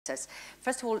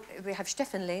First of all, we have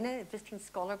Stefan Lehne, visiting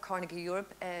scholar, Carnegie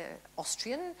Europe,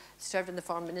 Austrian, served in the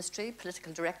Foreign Ministry,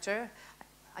 political director.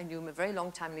 I knew him a very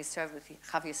long time and he served with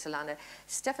Javier Solana.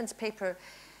 Stefan's paper,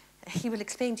 he will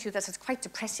explain to you that it's quite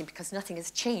depressing because nothing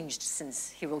has changed since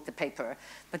he wrote the paper,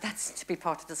 but that's to be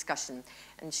part of the discussion.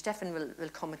 And Stefan will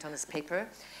comment on his paper.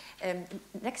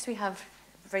 Next we have,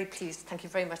 very pleased, thank you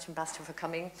very much, Ambassador, for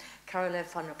coming, Carola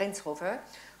van Rijnsoever,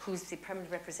 who's the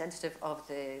permanent representative of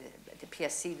the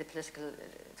PSC,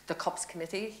 the COPS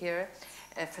committee here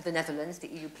for the Netherlands, the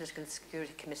EU Political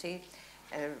Security Committee.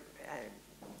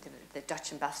 The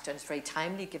Dutch ambassador is very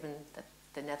timely, given that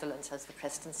the Netherlands has the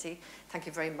presidency. Thank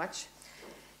you very much.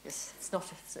 Yes,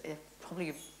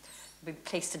 probably be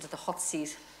placed into the hot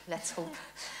seat. Let's hope.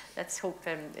 Let's hope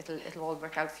it'll all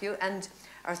work out for you. And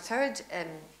our third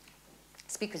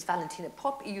speaker is Valentina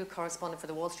Pop, EU correspondent for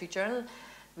the Wall Street Journal.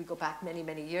 We go back many,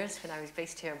 many years when I was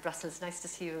based here in Brussels. Nice to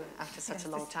see you after such a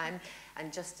long time.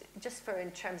 And just for in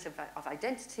terms of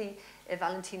identity,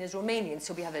 Valentina is Romanian.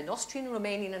 So we have an Austrian,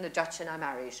 Romanian, and a Dutch, and I'm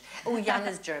Irish. Oh, Jan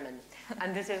is German.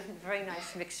 And there's a very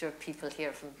nice mixture of people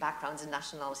here from backgrounds and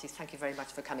nationalities. Thank you very much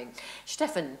for coming.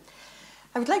 Stefan,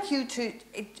 I would like you to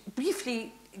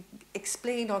briefly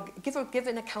explain or give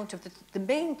an account of the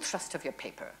main thrust of your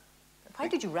paper. Why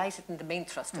did you write it in the main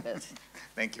thrust of it?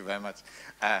 Thank you very much.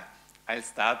 I'll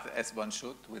start, as one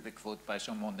should, with a quote by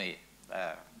Jean Monnet.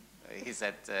 He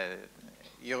said,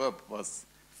 Europe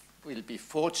will be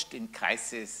forged in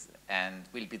crisis and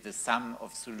will be the sum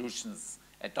of solutions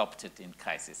adopted in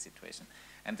crisis situation.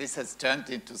 And this has turned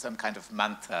into some kind of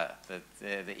mantra that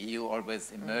the EU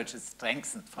always emerges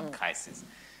strengthened from crisis.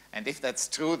 And if that's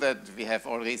true, that we have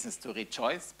all reasons to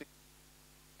rejoice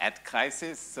at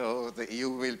crisis, so the EU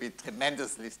will be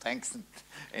tremendously strengthened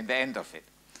in the end of it.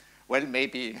 Well,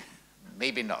 maybe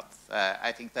not.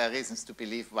 I think there are reasons to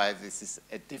believe why this is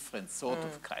a different sort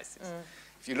of crisis.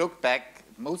 If you look back,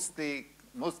 most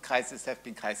crises have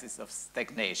been crises of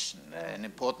stagnation. An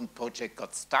important project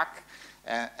got stuck,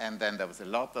 and then there was a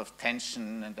lot of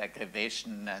tension and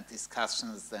aggravation and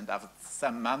discussions, and after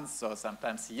some months or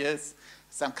sometimes years,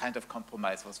 some kind of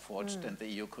compromise was forged and the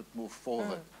EU could move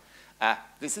forward.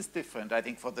 This is different. I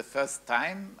think for the first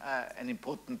time, an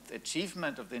important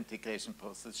achievement of the integration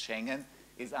process, Schengen,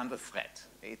 is under threat.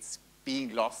 It's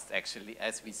being lost, actually,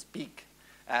 as we speak.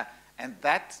 And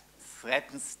that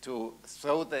threatens to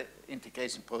throw the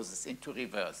integration process into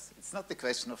reverse. It's not the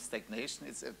question of stagnation,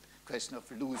 it's a question of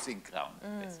losing ground,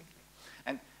 basically.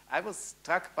 And I was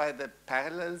struck by the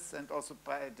parallels and also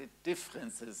by the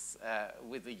differences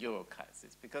with the Euro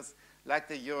crisis, because like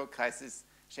the Euro crisis,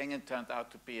 Schengen turned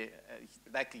out to be,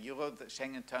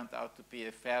 Schengen turned out to be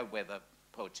a fair weather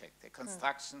project, a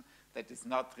construction that is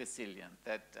not resilient,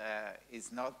 that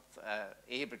is not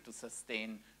able to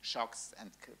sustain shocks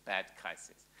and bad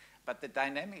crises. But the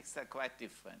dynamics are quite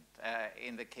different.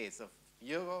 In the case of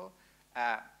Euro,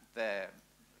 the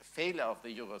failure of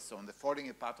the Eurozone, the falling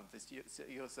apart of this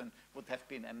Eurozone would have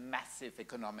been a massive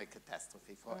economic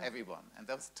catastrophe for everyone. And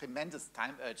there was tremendous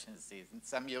time urgency. In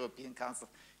some European councils,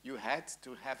 you had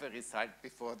to have a result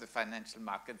before the financial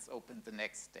markets opened the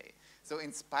next day. So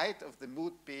in spite of the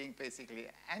mood being basically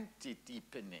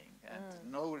anti-deepening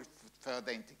and no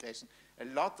further integration, a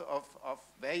lot of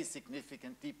very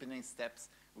significant deepening steps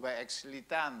were actually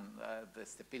done, the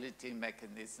stability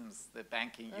mechanisms, the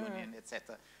banking union,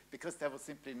 etc., because there was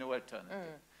simply no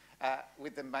alternative.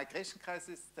 With the migration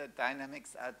crisis, the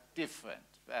dynamics are different.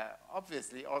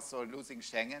 Obviously, also losing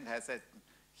Schengen has a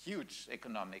huge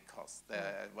economic cost.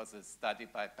 There was a study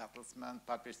by Bertelsmann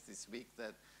published this week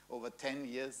that over 10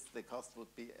 years, the cost would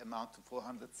amount to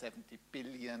 470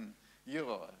 billion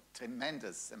euro, a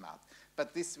tremendous amount.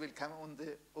 But this will come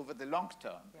over the long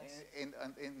term. Yes.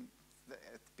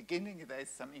 At the beginning, there is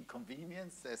some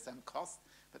inconvenience, there's some cost,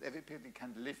 but everybody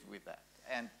can live with that.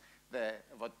 And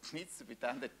what needs to be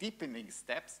done, the deepening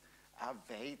steps, are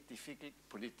very difficult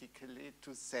politically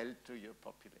to sell to your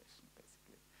population,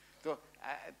 basically. So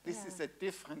this is a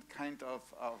different kind of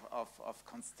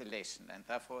constellation, and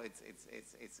therefore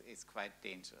it's quite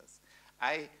dangerous.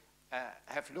 I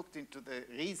have looked into the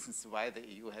reasons why the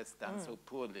EU has done so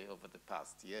poorly over the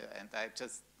past year, and I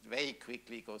just very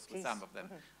quickly go through some of them.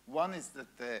 One is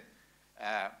that the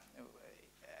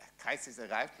crisis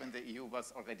arrived when the EU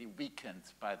was already weakened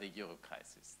by the Euro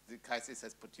crisis. The crisis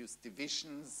has produced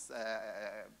divisions,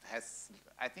 has,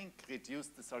 I think,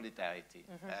 reduced the solidarity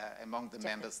among the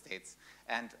member states.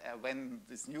 And when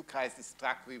this new crisis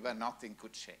struck, we were not in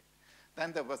good shape.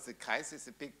 Then there was a crisis,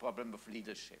 a big problem of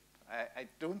leadership. I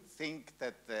don't think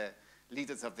that the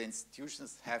leaders of the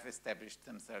institutions have established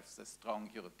themselves as strong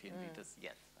European leaders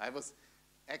yet. I was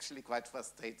actually quite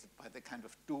frustrated by the kind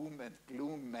of doom and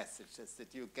gloom messages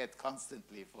that you get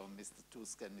constantly from Mr.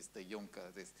 Tusk and Mr.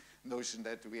 Juncker, this notion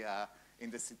that we are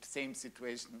in the same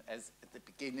situation as at the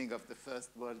beginning of the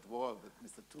First World War, that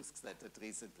Mr. Tusk said that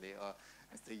recently, or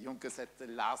Mr. Juncker said the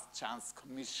last chance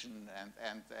commission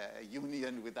and a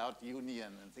union without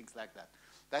union and things like that.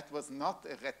 That was not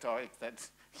a rhetoric that,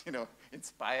 you know,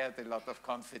 inspired a lot of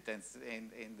confidence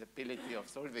in the ability of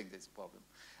solving this problem.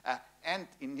 And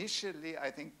initially,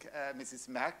 I think Mrs.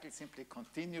 Merkel simply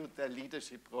continued the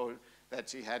leadership role that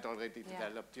she had already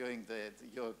developed during the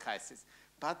Euro crisis.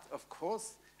 But of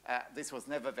course, this was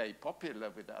never very popular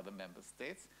with the other member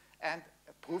states and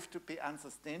proved to be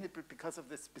unsustainable because of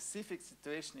the specific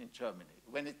situation in Germany.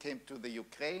 When it came to the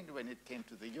Ukraine, when it came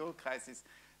to the Euro crisis,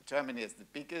 Germany is the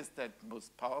biggest and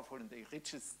most powerful and the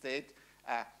richest state,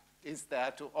 is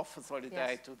there to offer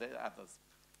solidarity to the others.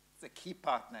 It's a key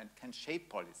partner and can shape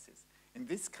policies. In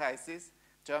this crisis,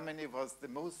 Germany was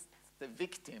the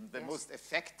victim, the most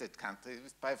affected country,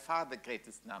 with by far the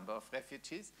greatest number of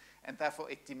refugees, and therefore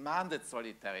it demanded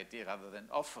solidarity rather than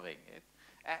offering it.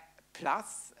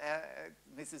 Plus,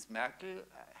 Mrs. Merkel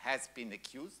has been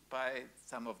accused by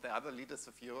some of the other leaders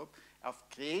of Europe of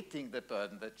creating the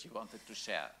burden that she wanted to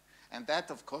share. And that,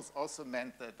 of course, also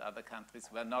meant that other countries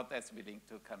were not as willing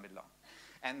to come along.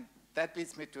 And that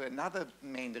leads me to another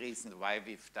main reason why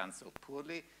we've done so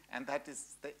poorly, and that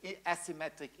is the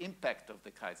asymmetric impact of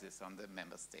the crisis on the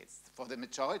member states. For the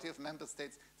majority of member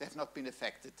states, they have not been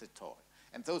affected at all.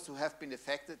 And those who have been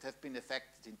affected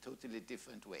in totally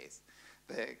different ways.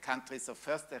 The countries of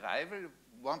first arrival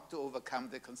want to overcome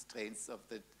the constraints of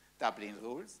the Dublin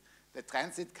rules. The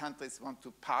transit countries want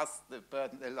to pass the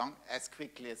burden along as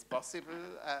quickly as possible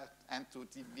and to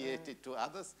deviate it to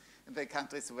others. And the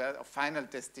countries where a final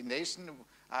destination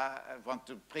want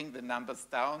to bring the numbers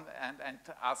down and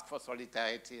to ask for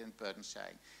solidarity and burden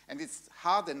sharing. And it's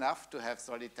hard enough to have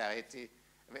solidarity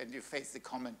when you face a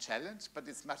common challenge, but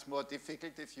it's much more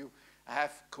difficult if you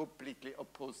have completely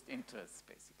opposed interests,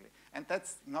 basically. And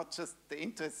that's not just the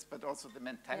interests, but also the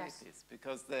mentalities,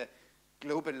 because the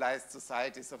globalized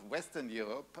societies of Western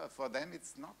Europe, for them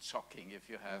it's not shocking if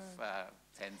you have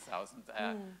 10,000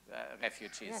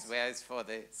 refugees, whereas for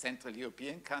the Central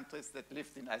European countries that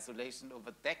lived in isolation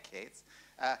over decades,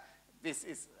 this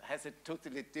has a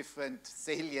totally different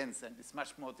salience and is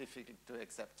much more difficult to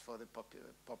accept for the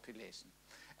population.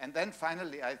 And then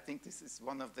finally, I think this is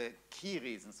one of the key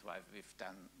reasons why we've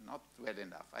done not well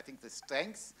enough. I think the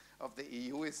strength of the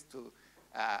EU is to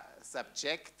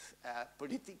subject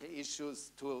political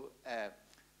issues to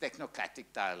technocratic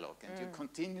dialogue. And you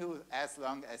continue as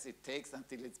long as it takes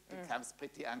until it becomes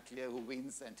pretty unclear who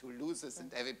wins and who loses,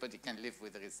 and everybody can live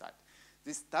with the result.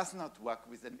 This does not work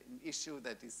with an issue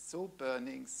that is so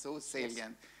burning, so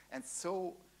salient, and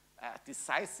so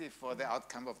decisive for the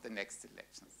outcome of the next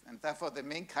elections. And therefore, the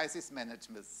main crisis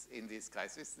management in this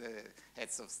crisis, the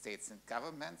heads of states and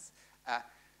governments,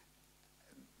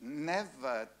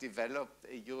 never developed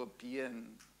a European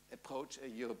approach, a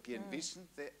European vision.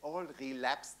 They all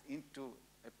relapsed into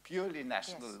a purely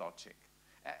national logic.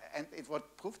 And it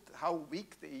what proved how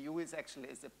weak the EU is actually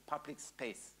as a public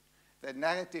space. The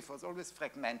narrative was always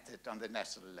fragmented on the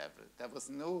national level. There was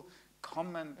no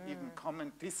common, even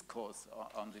common discourse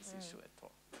on this issue at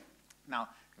all. Now,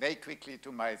 very quickly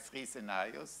to my three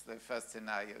scenarios. The first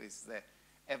scenario is the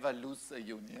ever looser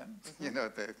union. You know,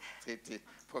 the treaty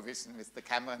provision, Mr.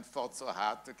 Cameron fought so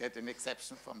hard to get an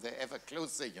exception from the ever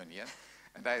closer union.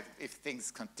 And if things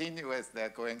continue as they're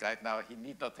going right now, he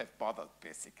need not have bothered,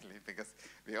 basically, because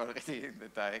we're already in the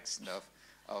direction of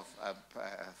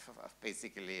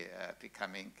basically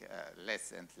becoming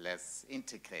less and less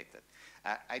integrated.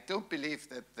 I don't believe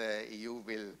that the EU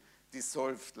will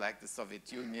dissolve like the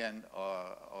Soviet Union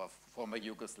or former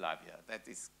Yugoslavia. That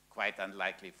is quite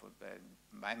unlikely for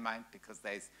my mind, because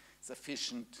there is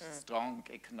sufficient strong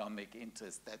economic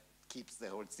interest that keeps the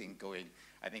whole thing going.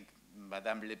 I think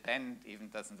Madame Le Pen even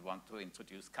doesn't want to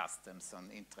introduce customs on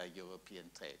intra-European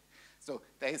trade. So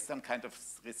there is some kind of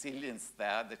resilience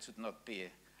there that should not be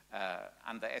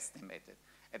underestimated.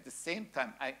 At the same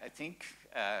time, I think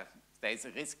there is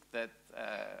a risk that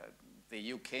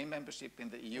the UK membership in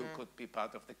the EU could be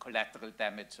part of the collateral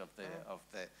damage of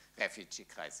the refugee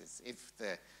crisis. If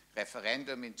the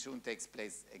referendum in June takes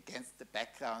place against the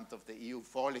background of the EU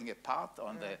falling apart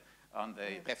on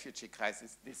the refugee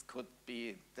crisis, this could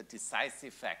be the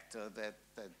decisive factor that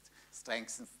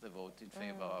strengthens the vote in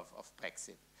favor of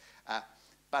Brexit.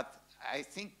 But I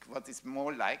think what is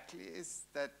more likely is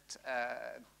that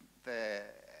the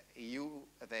EU,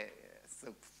 the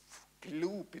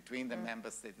glue between the member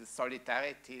states, the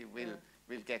solidarity will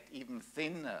will get even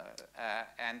thinner,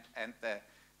 and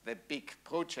the big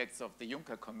projects of the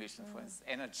Juncker Commission, for instance,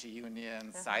 energy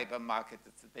union, cyber market,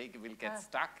 they will get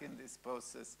stuck in this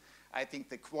process. I think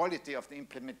the quality of the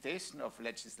implementation of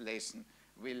legislation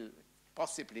will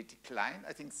possibly decline.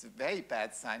 I think it's a very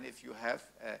bad sign if you have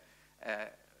a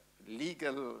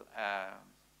legal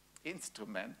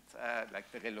instrument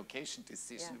like the relocation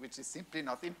decision, which is simply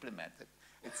not implemented.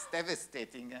 It's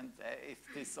devastating, and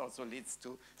if this also leads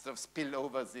to sort of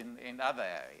spillovers in other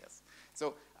areas.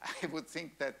 So I would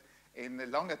think that in the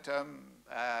longer term,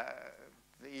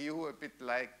 the EU, a bit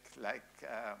like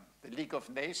the League of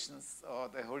Nations or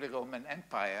the Holy Roman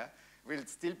Empire, will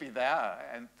still be there,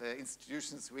 and the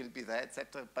institutions will be there,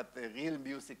 etc. But the real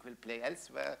music will play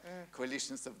elsewhere.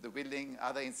 Coalitions of the willing,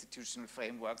 other institutional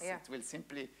frameworks. It will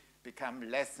simply become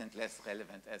less and less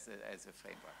relevant as a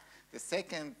framework. The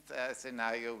second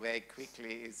scenario, very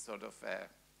quickly, is sort of a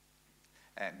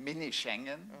mini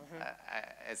Schengen.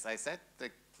 As I said,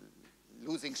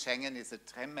 losing Schengen is a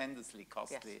tremendously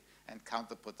costly and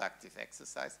counterproductive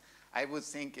exercise. I would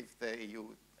think if the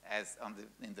EU,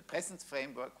 in the present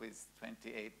framework with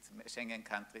 28 Schengen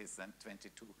countries and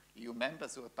 22 EU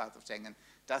members who are part of Schengen,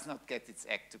 does not get its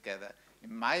act together,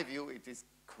 in my view, it is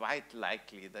quite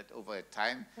likely that over a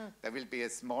time there will be a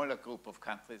smaller group of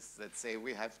countries that say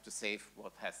we have to save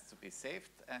what has to be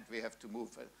saved, and we have to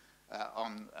move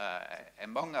on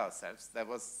among ourselves.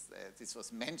 This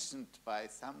was mentioned by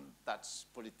some Dutch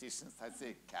politicians, I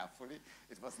say carefully.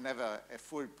 It was never a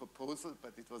full proposal,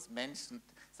 but it was mentioned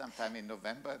sometime in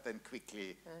November, then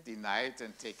quickly denied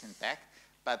and taken back.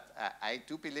 But I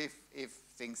do believe if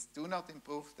things do not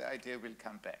improve, the idea will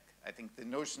come back. I think the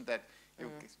notion that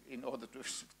in order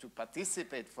to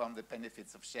participate from the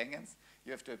benefits of Schengen,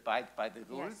 you have to abide by the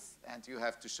rules and you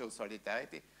have to show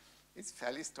solidarity. It's a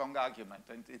fairly strong argument,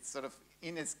 and it's sort of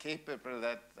inescapable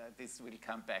that this will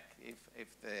come back if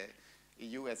the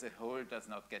EU as a whole does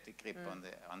not get a grip on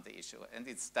the issue. And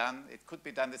it's done, it could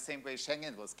be done the same way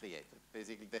Schengen was created.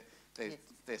 Basically, the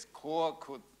core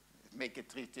could make a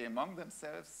treaty among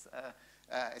themselves,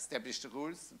 establish the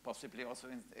rules, and possibly also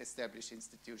establish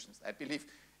institutions. I believe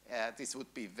this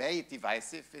would be very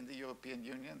divisive in the European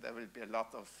Union. There will be a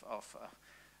lot of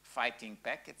fighting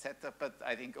back, etc. But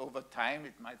I think over time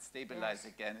it might stabilize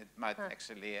again. It might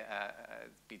actually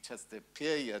be just a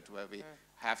period where we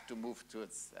have to move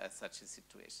towards such a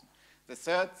situation. The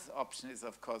third option is,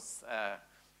 of course,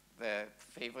 the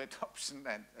favorite option,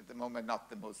 and at the moment not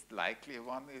the most likely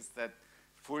one, is that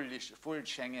full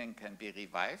Schengen can be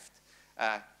revived.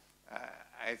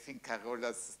 I think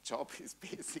Carola's job is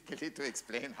basically to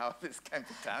explain how this can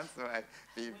be done, so I'd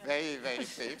be very, very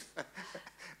safe.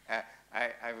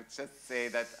 I would just say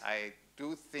that I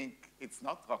do think it's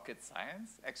not rocket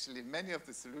science. Actually, many of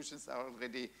the solutions are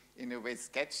already, in a way,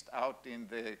 sketched out in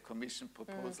the Commission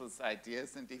proposals,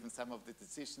 ideas, and even some of the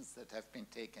decisions that have been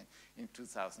taken in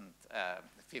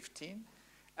 2015.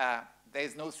 There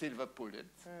is no silver bullet.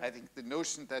 I think the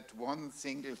notion that one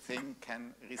single thing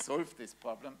can resolve this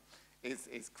problem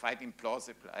is quite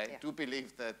implausible. I do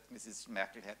believe that Mrs.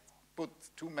 Merkel had put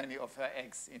too many of her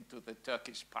eggs into the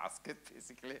Turkish basket,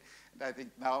 basically. And I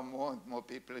think now more and more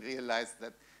people realize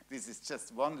that this is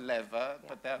just one lever,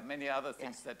 but there are many other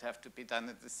things that have to be done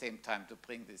at the same time to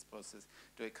bring this process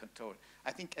to a control.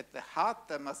 I think at the heart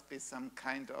there must be some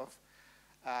kind of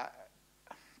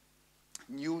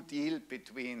new deal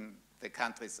between the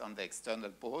countries on the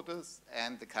external borders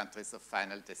and the countries of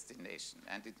final destination.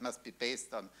 And it must be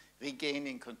based on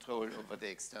regaining control over the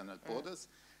external borders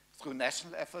through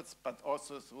national efforts, but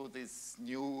also through this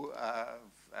new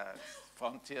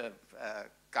frontier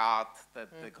guard that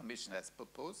the Commission has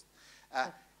proposed.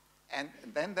 And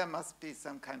then there must be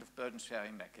some kind of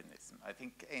burden-sharing mechanism. I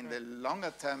think in the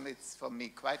longer term, it's for me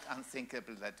quite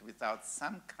unthinkable that without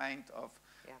some kind of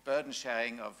burden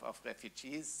sharing of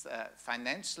refugees,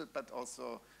 financial but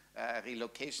also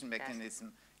relocation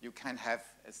mechanism, you can have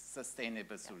a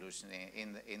sustainable solution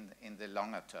in the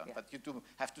longer term. But you do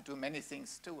have to do many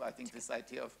things too. I think this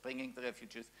idea of bringing the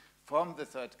refugees from the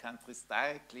third countries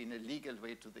directly in a legal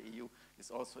way to the EU is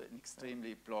also an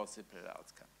extremely plausible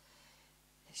outcome.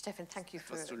 Stefan, thank you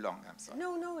for... It was too long, I'm sorry.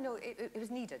 No, it was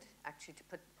needed, actually, to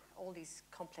put all these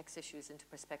complex issues into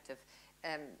perspective.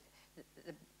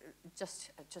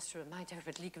 Just to remind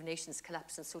everybody, League of Nations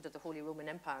collapsed and so did the Holy Roman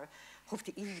Empire. Hope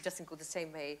the EU doesn't go the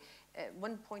same way.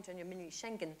 One point on your mini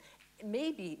Schengen,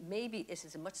 maybe it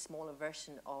is a much smaller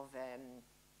version of a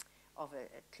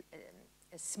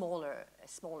smaller,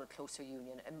 closer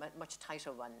union, a much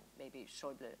tighter one. Maybe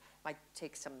Schäuble might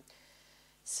take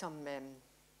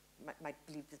might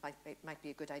believe this might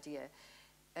be a good idea.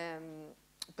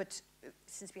 But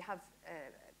since we have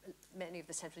many of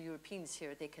the Central Europeans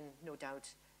here, they can no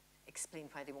doubt explain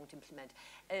why they won't implement.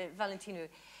 Valentina,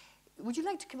 would you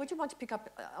want to pick up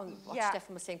on what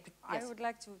Stefan was saying? Yes. I would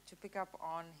like to pick up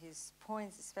on his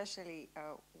points, especially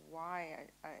why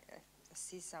I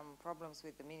see some problems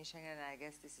with the mini Schengen, and I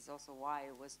guess this is also why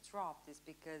it was dropped, is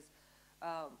because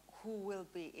who will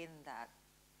be in that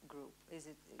group? Is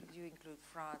it, you include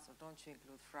France or don't you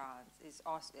include France? Is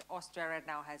Austria right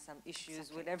now has some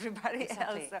issues with everybody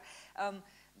else. So,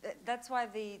 that's why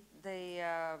the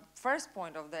first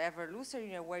point of the ever looser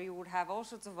union, where you would have all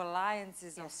sorts of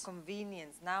alliances of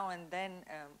convenience now and then,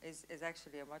 is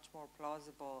actually a much more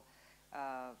plausible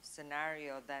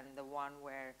scenario than the one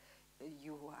where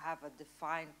you have a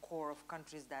defined core of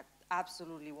countries that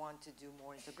absolutely want to do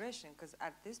more integration, because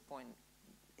at this point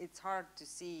it's hard to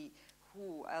see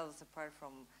who else, apart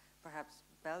from perhaps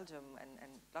Belgium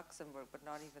and Luxembourg, but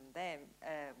not even them,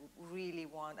 really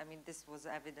want, I mean, this was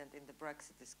evident in the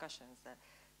Brexit discussions, that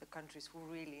the countries who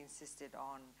really insisted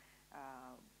on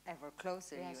ever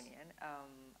closer union,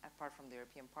 apart from the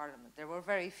European Parliament. There were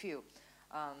very few,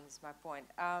 is my point.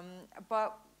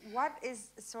 But what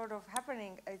is sort of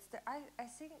happening, is that I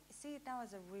see it now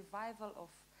as a revival of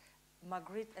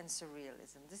Magritte and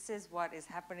surrealism. This is what is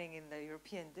happening in the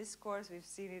European discourse. We've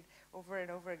seen it over and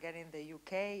over again in the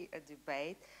UK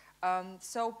debate.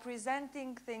 So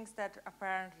presenting things that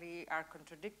apparently are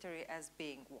contradictory as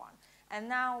being one. And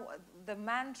now the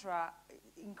mantra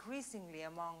increasingly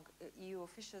among EU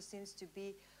officials seems to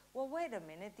be, well, wait a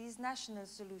minute, these national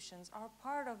solutions are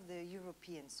part of the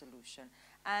European solution.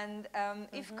 And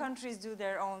if countries do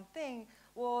their own thing,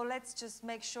 well, let's just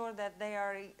make sure that they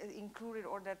are included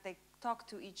or that they talk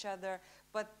to each other,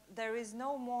 but there is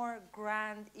no more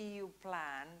grand EU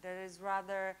plan. There is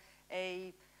rather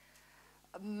an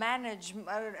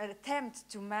attempt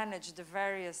to manage the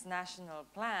various national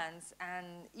plans,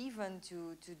 and even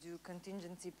to do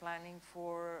contingency planning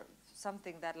for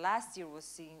something that last year was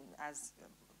seen as the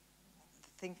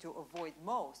thing to avoid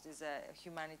most, is a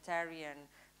humanitarian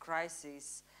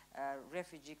crisis,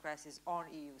 refugee crisis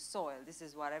on EU soil. This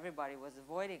is what everybody was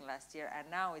avoiding last year, and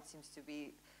now it seems to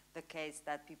be the case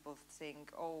that people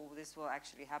think, oh, this will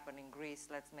actually happen in Greece.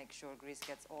 Let's make sure Greece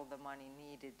gets all the money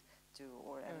needed to,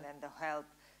 and then the help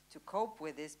to cope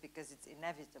with this, because it's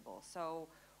inevitable. So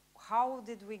how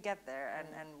did we get there,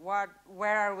 and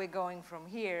where are we going from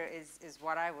here is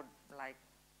what I would like,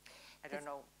 I don't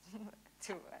know,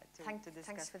 to discuss.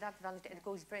 Thanks for that, Valentina. It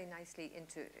goes very nicely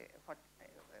into what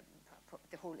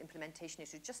the whole implementation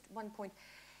issue. Just one point,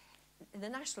 the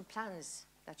national plans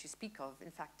that you speak of, in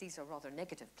fact, these are rather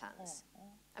negative plans.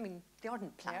 I mean, they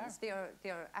aren't plans. They are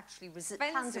actually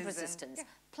plans of resistance.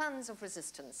 Plans of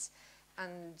resistance,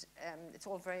 and it's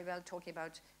all very well talking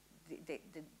about the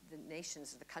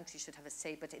nations or the countries should have a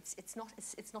say, but it's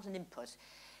not an input.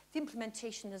 The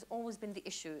implementation has always been the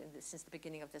issue since the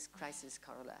beginning of this crisis,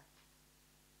 Carola.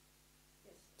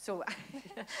 Yes. So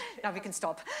now we can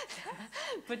stop.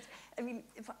 But I mean,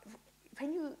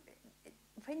 when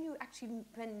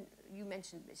you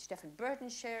mentioned, Stefan, burden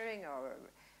sharing or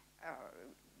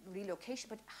relocation,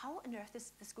 but how on earth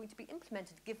is this going to be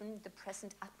implemented given the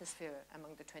present atmosphere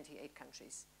among the 28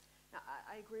 countries? Now,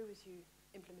 I agree with you,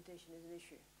 implementation is an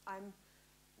issue. I'm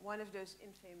one of those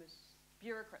infamous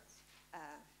bureaucrats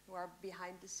who are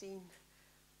behind the scene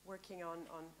working on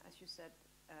as you said,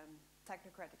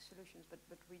 technocratic solutions, but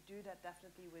we do that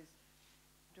definitely with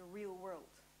the real world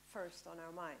first on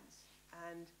our minds.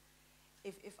 And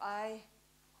if I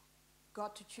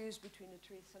got to choose between the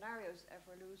three scenarios,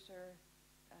 ever looser,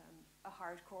 a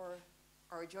hardcore,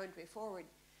 or a joint way forward,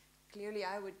 clearly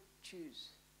I would choose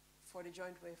for the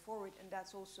joint way forward, and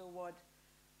that's also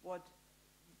what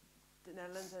the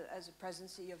Netherlands, as a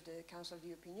presidency of the Council of the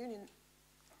European Union,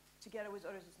 together with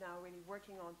others, is now really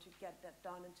working on to get that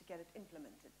done and to get it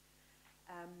implemented.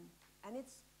 And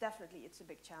it's definitely, it's a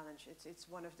big challenge. It's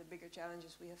one of the bigger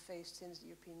challenges we have faced since the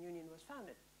European Union was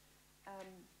founded.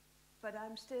 But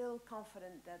I'm still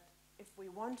confident that if we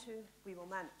want to, we will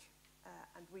manage.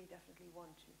 And we definitely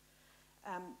want to.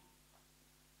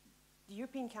 The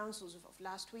European Councils of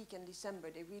last week in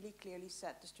December, they really clearly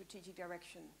set the strategic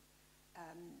direction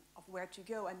of where to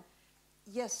go. And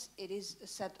yes, it is a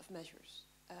set of measures.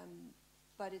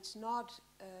 But it's not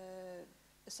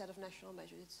a set of national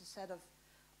measures. It's a set of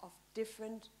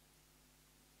different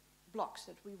blocks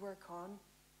that we work on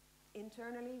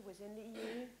internally within the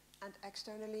EU and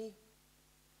externally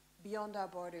beyond our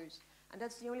borders. And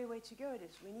that's the only way to go at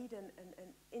this. We need an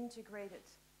integrated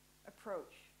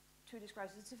approach to this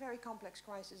crisis. It's a very complex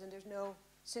crisis, and there's no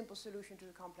simple solution to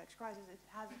a complex crisis. It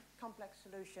has a complex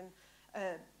solution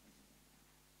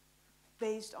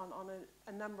based on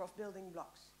a number of building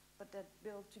blocks, but that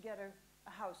build together a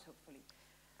house, hopefully.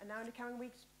 And now in the coming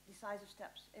weeks, decisive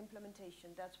steps, implementation,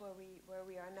 that's where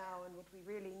we are now and what we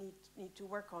really need to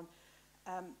work on.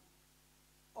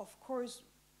 Of course,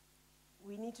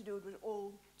 we need to do it with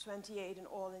all 28 and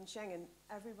all in Schengen.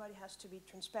 Everybody has to be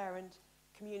transparent,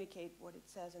 communicate what it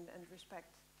says and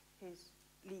respect his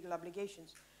legal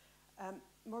obligations.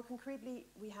 More concretely,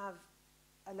 we have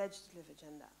a legislative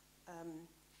agenda,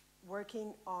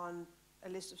 working on a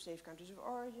list of safe countries of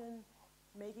origin,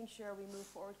 making sure we move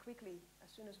forward quickly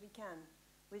as soon as we can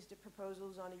with the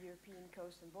proposals on a European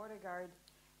Coast and Border Guard,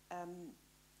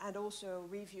 and also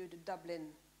review the Dublin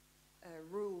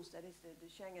rules, that is the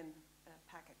Schengen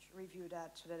package, review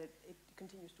that so that it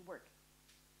continues to work.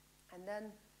 And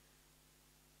then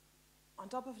on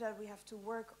top of that, we have to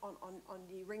work on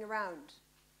the ring around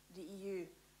the EU.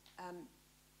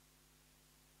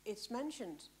 It's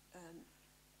mentioned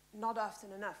not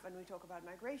often enough when we talk about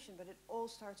migration, but it all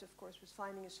starts, of course, with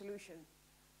finding a solution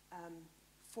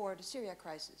for the Syria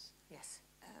crisis. Yes.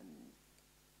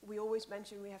 We always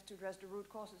mention we have to address the root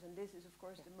causes, and this is, of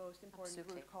course, the most important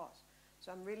root cause.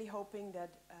 So I'm really hoping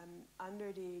that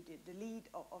under the lead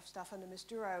of Staffan de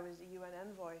Mistura, who is the UN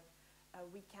envoy,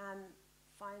 we can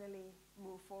finally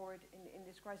move forward in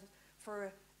this crisis.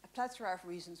 For a plethora of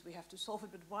reasons we have to solve it,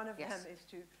 but one of them is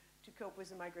to cope with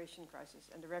the migration crisis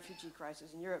and the refugee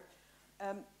crisis in Europe.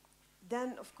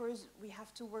 Then, of course, we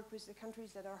have to work with the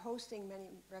countries that are hosting many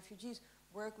refugees,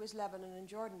 work with Lebanon and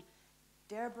Jordan.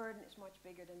 Their burden is much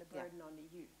bigger than the burden on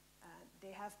the EU.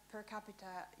 They have per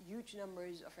capita huge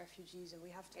numbers of refugees, and we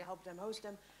have to help them host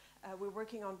them. We're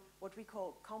working on what we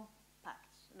call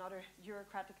compacts, another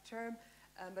bureaucratic term,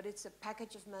 but it's a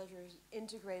package of measures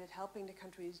integrated, helping the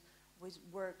countries with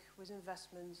work, with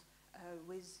investments,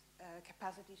 with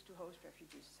capacities to host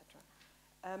refugees, etc.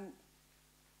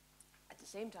 At the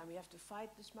same time, we have to fight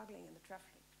the smuggling and the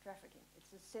trafficking.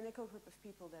 It's a cynical group of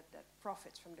people that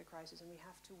profits from the crisis, and we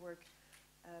have to work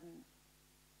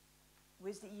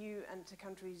with the EU and the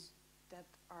countries that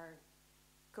are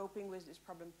coping with this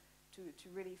problem to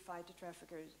really fight the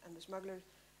traffickers and the smugglers.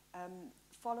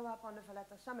 Follow up on the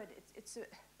Valletta summit.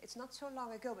 It's not so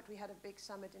long ago, but we had a big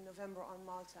summit in November on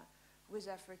Malta with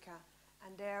Africa,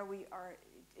 and there we are.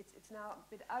 It's now a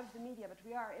bit out of the media, but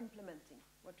we are implementing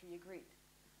what we agreed.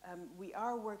 We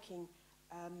are working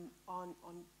on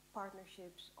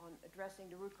partnerships, on addressing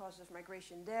the root causes of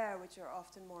migration there, which are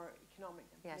often more economic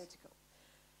than political.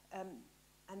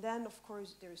 And then, of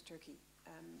course, there is Turkey.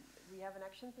 We have an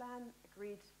action plan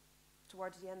agreed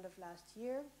towards the end of last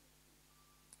year.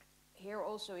 Here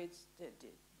also, it's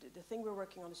the thing we're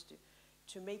working on is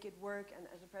to make it work, and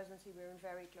as a presidency, we're in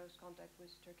very close contact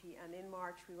with Turkey, and in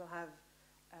March we will have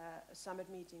a summit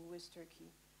meeting with Turkey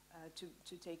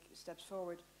to take steps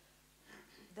forward.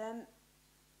 Then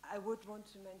I would want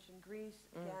to mention Greece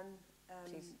again,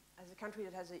 as a country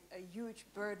that has a huge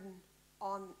burden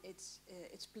on its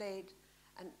plate,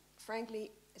 and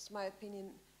frankly, it's my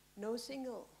opinion, no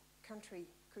single country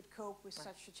could cope with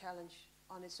such a challenge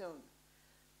on its own.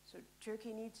 So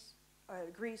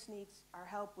Greece needs our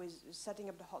help with setting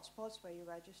up the hotspots where you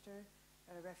register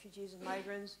refugees and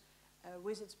migrants,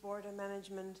 with its border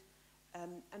management,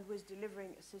 and with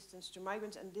delivering assistance to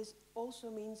migrants. And this also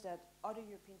means that other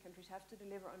European countries have to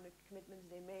deliver on the commitments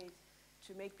they made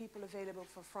to make people available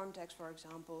for Frontex, for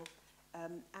example,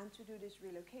 and to do this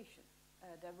relocation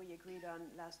that we agreed on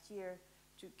last year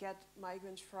to get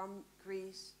migrants from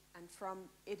Greece and from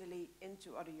Italy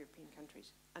into other European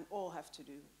countries, and all have to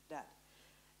do that.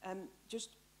 Just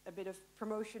a bit of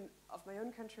promotion of my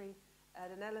own country.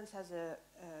 The Netherlands has a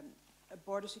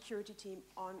border security team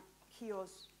on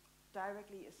Chios,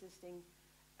 directly assisting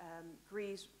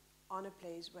Greece on a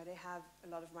place where they have a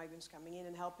lot of migrants coming in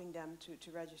and helping them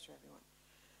to register everyone.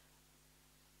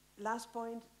 Last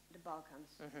point, the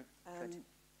Balkans.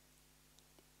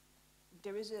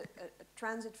 There is a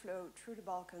transit flow through the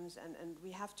Balkans, and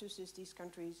we have to assist these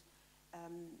countries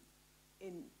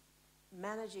in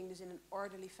managing this in an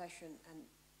orderly fashion. And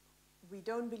we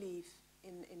don't believe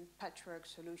in patchwork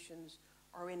solutions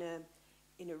or in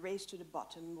a race to the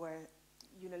bottom where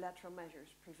unilateral measures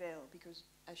prevail, because,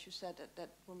 as you said, that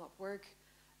will not work.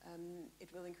 It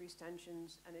will increase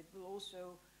tensions, and it will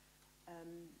also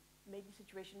make the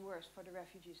situation worse for the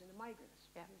refugees and the migrants.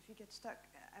 Yeah. If you get stuck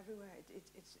everywhere,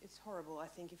 it's horrible, I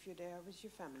think, if you're there with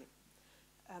your family.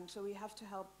 So we have to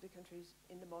help the countries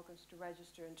in the Balkans to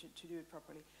register and to do it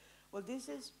properly. Well, this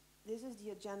is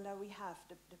the agenda we have,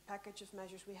 the package of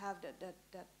measures we have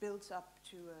that builds up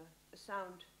to a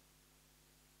sound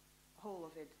whole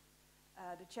of it.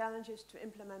 The challenge is to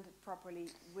implement it properly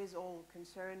with all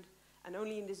concerned, And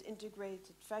only in this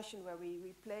integrated fashion where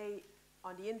we play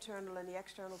on the internal and the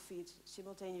external feeds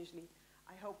simultaneously,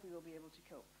 I hope we will be able to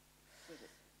cope with it.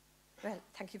 Well,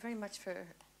 thank you very much for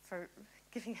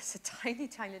giving us a tiny,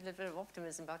 tiny little bit of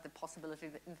optimism about the possibility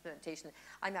of implementation.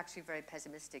 I'm actually very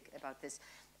pessimistic about this.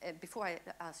 Before I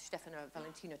ask Stefan or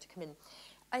Valentina to come in,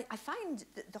 I find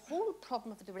the whole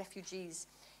problem of the refugees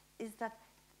is that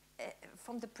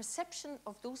from the perception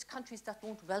of those countries that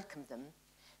won't welcome them,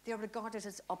 they are regarded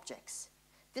as objects.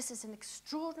 This is an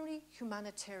extraordinary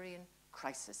humanitarian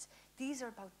crisis. These are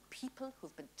about people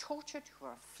who've been tortured, who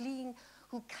are fleeing,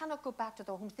 who cannot go back to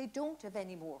their homes. They don't have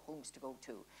any more homes to go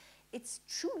to. It's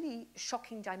truly a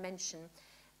shocking dimension,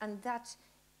 and that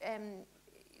when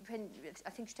I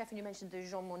think, Stefan, you mentioned the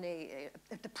Jean Monnet,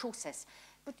 the process,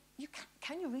 but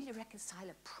can you really reconcile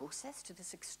a process to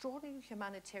this extraordinary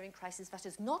humanitarian crisis that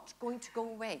is not going to go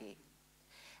away?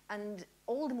 And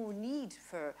all the more need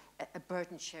for a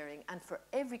burden sharing and for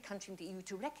every country in the EU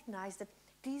to recognize that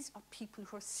these are people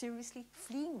who are seriously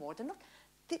fleeing war.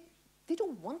 They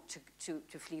don't want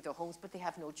to flee their homes, but they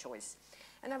have no choice.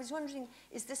 And I was wondering,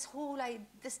 is this whole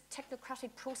this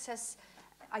technocratic process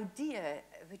idea,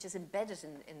 which is embedded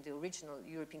in the original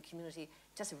European community,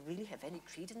 does it really have any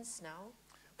credence now?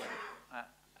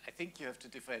 I think you have to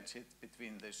differentiate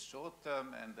between the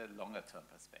short-term and the longer-term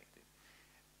perspective.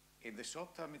 In the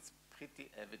short term, it's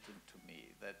pretty evident to me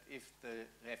that if the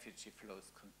refugee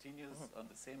flows continues on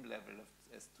the same level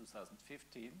as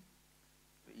 2015,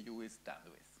 the EU is done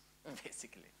with,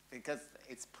 basically, because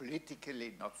it's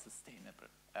politically not sustainable.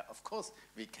 Of course,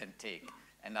 we can take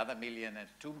another 1 million and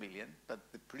 2 million,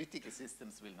 but the political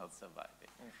systems will not survive it.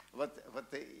 What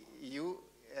the EU,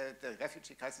 the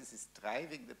refugee crisis is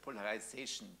driving the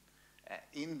polarization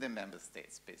in the member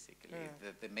states, basically.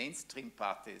 The mainstream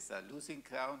parties are losing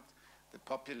ground. The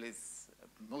populists,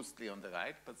 mostly on the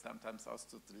right, but sometimes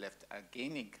also to the left, are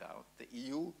gaining ground. The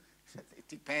EU, it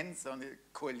depends on a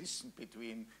coalition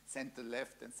between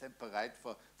center-left and center-right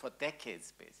for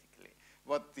decades, basically.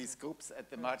 What these groups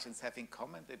at the margins have in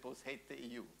common, they both hate the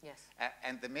EU. Yes.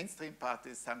 And the mainstream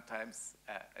parties sometimes,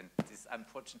 and this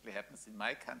unfortunately happens in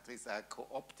my countries, are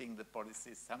co-opting the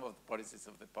policies, some of the policies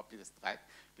of the populist right,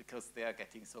 because they are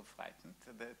getting so frightened.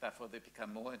 Therefore, they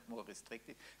become more and more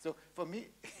restrictive. So for me,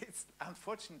 it's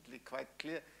unfortunately quite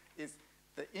clear is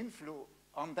the inflow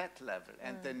on that level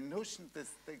and the notion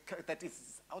that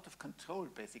is out of control,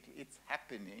 basically, it's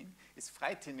happening, is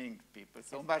frightening people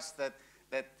so much that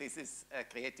this is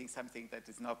creating something that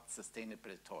is not sustainable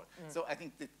at all. So I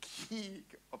think the key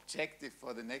objective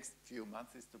for the next few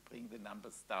months is to bring the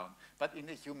numbers down, but in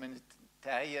a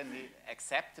humanitarianly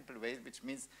acceptable way, which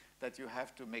means that you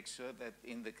have to make sure that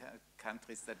in the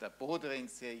countries that are bordering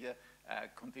Syria,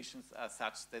 conditions are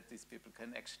such that these people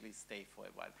can actually stay for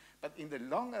a while. But in the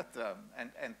longer term,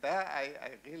 and there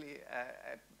I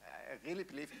really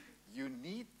believe you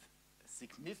need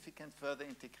significant further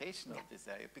integration of this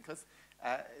area, because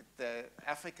the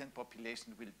African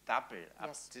population will double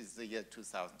up to the year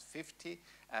 2050.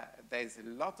 There is a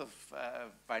lot of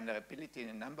vulnerability in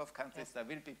a number of countries. There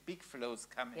will be big flows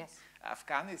coming.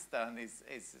 Afghanistan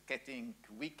is getting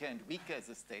weaker and weaker as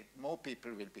a state. More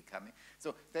people will be coming.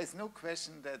 So there's no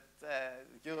question that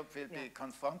Europe will be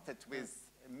confronted with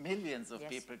millions of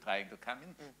people trying to come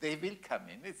in. They will come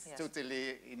in. It's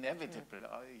totally inevitable.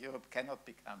 Europe cannot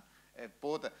become a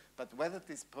border. But whether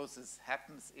this process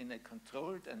happens in a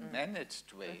controlled and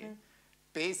managed way,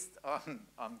 based on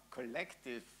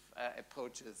collective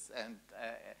approaches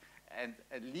and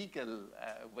legal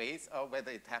ways, or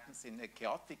whether it happens in a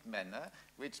chaotic manner,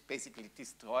 which basically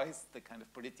destroys the kind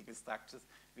of political structures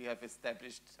we have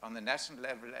established on a national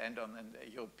level and on a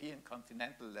European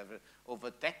continental level over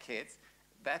decades.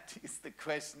 That is the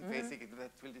question, basically,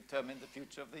 that will determine the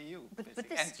future of the EU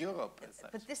and Europe as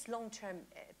such. But this long-term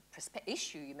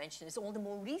issue you mentioned is all the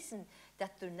more reason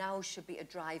that there now should be a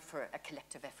drive for a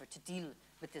collective effort to deal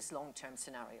with this long-term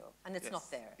scenario, and it's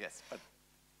not there. Yes, but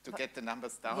to get the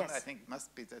numbers down, I think,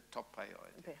 must be the top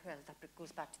priority. Well, that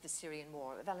goes back to the Syrian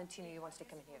war. Valentina, you want to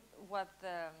come in here? What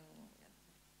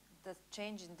the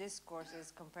change in discourse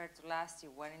is compared to last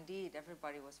year, when indeed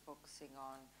everybody was focusing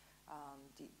on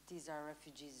these are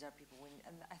refugees, these are people.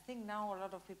 And I think now a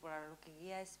lot of people are looking,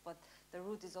 yes, but the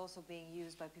route is also being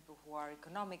used by people who are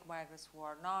economic migrants, who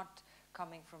are not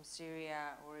coming from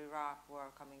Syria or Iraq, who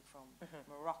are coming from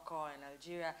Morocco and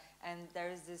Algeria. And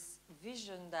there is this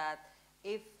vision that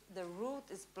if the route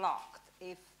is blocked,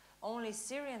 if only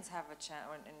Syrians have a chance,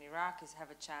 or Iraqis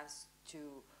have a chance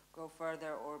to go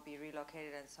further or be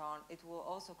relocated and so on, it will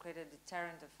also create a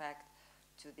deterrent effect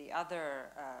to the other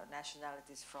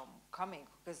nationalities from coming?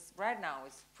 Because right now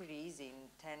it's pretty easy in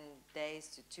 10 days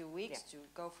to 2 weeks to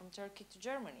go from Turkey to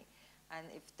Germany. And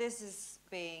if this is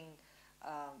being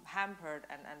hampered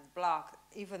and blocked,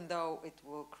 even though it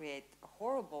will create a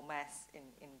horrible mess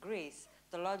in Greece,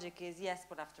 the logic is, yes,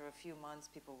 but after a few months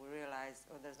people will realize,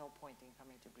 oh, there's no point in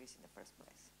coming to Greece in the first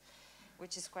place,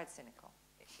 which is quite cynical.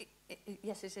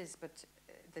 Yes, it is, but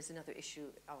there's another issue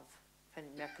of when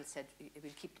Merkel said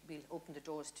we'll open the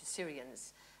doors to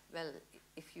Syrians. Well,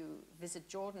 if you visit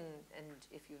Jordan and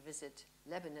if you visit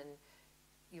Lebanon,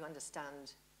 you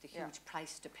understand the huge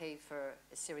price to pay for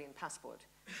a Syrian passport.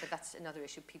 But that's another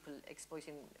issue, people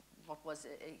exploiting what was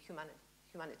a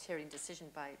humanitarian decision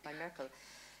by Merkel.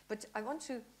 But I want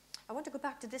to go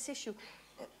back to this issue.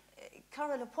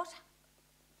 Carola,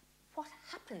 what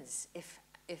happens if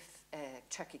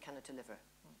Turkey cannot deliver?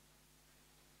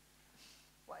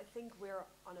 Well, I think we're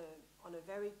on a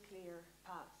very clear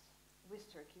path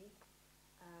with Turkey,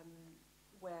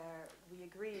 where we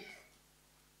agreed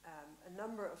a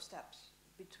number of steps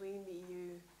between the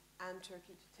EU and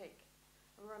Turkey to take.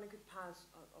 And we're on a good path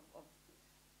of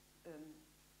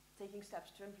taking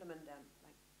steps to implement them,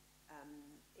 like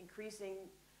increasing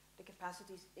the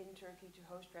capacities in Turkey to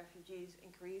host refugees,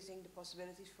 increasing the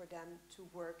possibilities for them to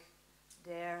work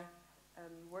there,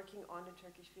 working on the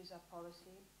Turkish visa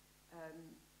policy,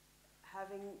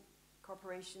 having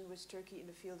cooperation with Turkey in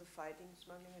the field of fighting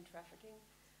smuggling and trafficking.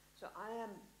 So I am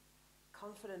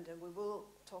confident, and we will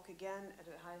talk again at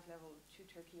the highest level to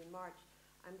Turkey in March,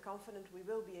 I'm confident we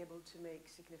will be able to make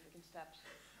significant steps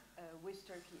with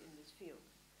Turkey in this field.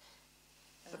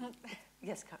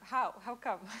 Yes, How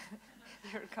come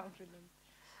you're confident?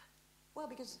 Well,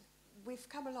 because we've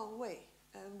come a long way.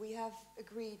 We have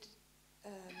agreed,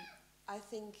 I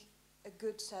think, a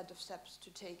good set of steps to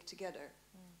take together.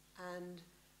 And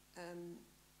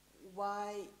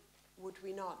why would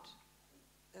we not?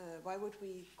 Why would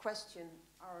we question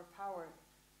our power,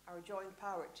 our joint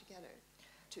power together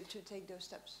to take those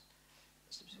steps?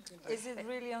 Is it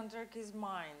really on Turkey's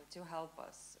mind to help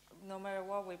us? No matter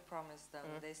what we promise them,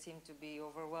 they seem to be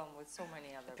overwhelmed with so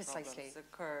many other problems. The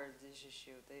Kurds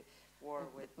issue, the war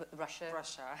with Russia,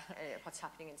 what's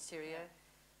happening in Syria.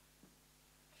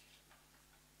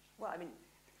 Well, I mean,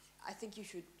 I think you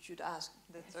should ask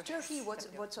Turkey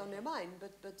what's on their mind,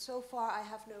 but so far I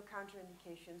have no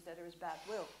counterindications that there is bad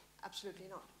will. Absolutely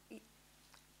not.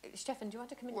 Stefan, do you want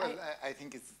to come in? Well, I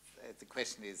think the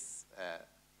question is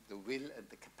the will and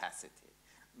the capacity.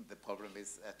 The problem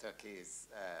is Turkey is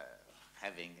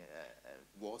having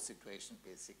a war situation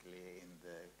basically in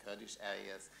the Kurdish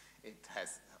areas. It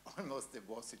has almost a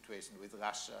war situation with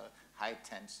Russia, high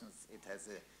tensions. It has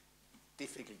a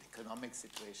difficult economic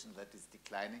situation that is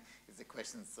declining. It's a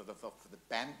question sort of the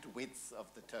bandwidth of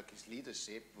the Turkish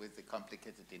leadership with the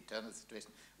complicated internal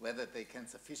situation, whether they can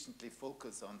sufficiently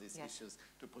focus on these issues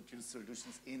to produce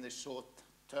solutions in the short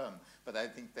term. But I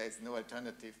think there is no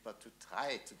alternative but to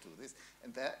try to do this.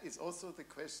 And there is also the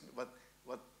question what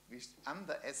we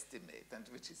underestimate, and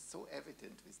which is so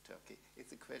evident with Turkey,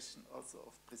 it's a question also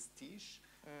of prestige,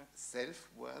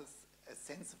 self-worth, a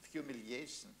sense of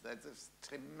humiliation. That's a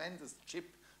tremendous chip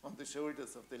on the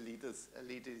shoulders of the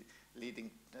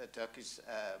leading Turkish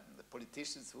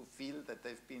politicians who feel that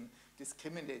they've been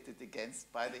discriminated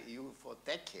against by the EU for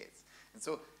decades. And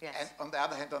so, and on the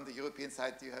other hand, on the European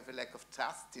side, you have a lack of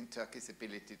trust in Turkey's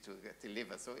ability to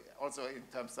deliver. So also in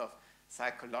terms of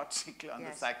psychological, on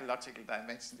the psychological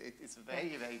dimension, it is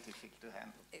very, very difficult to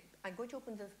handle. I'm going to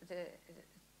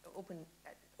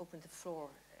open the floor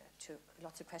to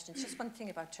lots of questions. Just one thing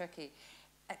about Turkey.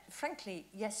 Frankly,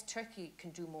 yes, Turkey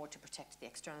can do more to protect the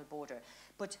external border,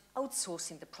 but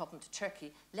outsourcing the problem to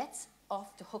Turkey lets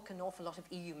off the hook an awful lot of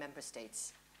EU member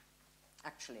states,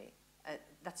 actually.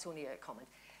 That's only a comment.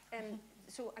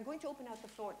 So I'm going to open out the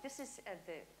floor. This is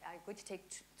I'm going to take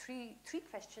three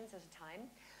questions at a time.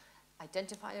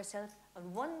 Identify yourself,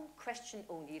 and one question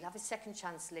only. You'll have a second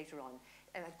chance later on.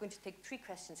 I'm going to take 3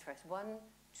 questions first. 1,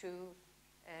 2,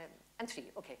 and 3.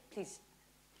 Okay, please.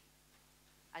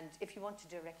 And if you want to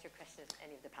direct your question at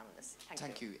any of the panelists.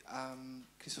 Thank you.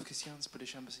 Christophe Christians,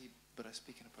 British Embassy, but I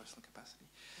speak in a personal capacity.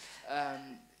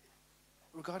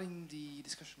 Regarding the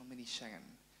discussion on mini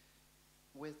Schengen,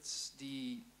 with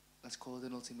the, let's call it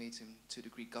an ultimatum to the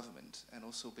Greek government, and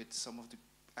also with some of the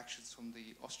actions from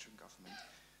the Austrian government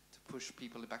to push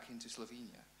people back into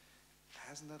Slovenia,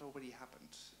 hasn't that already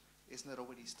happened? Isn't that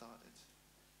already started?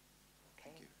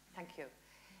 Okay. Thank you. Thank you.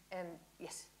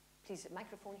 Yes, please,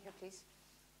 microphone here, please.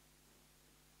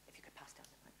 If you could pass down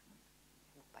the microphone,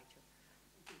 I won't bite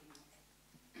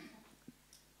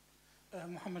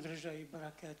you. Mohammed Rajai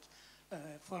Barakat.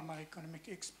 former economic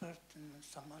expert in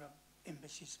some Arab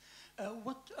embassies.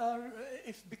 What are,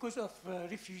 if because of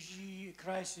refugee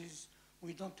crisis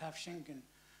we don't have Schengen,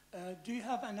 do you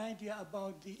have an idea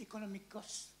about the economic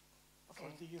costs for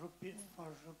the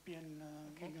European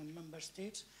Union member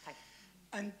states? Thank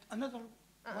you. And another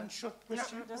one short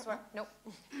question. No, just one. No,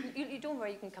 you don't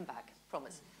worry, you can come back,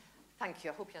 promise. Thank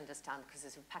you, I hope you understand, because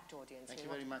there's a packed audience. Thank you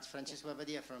very much. Francisco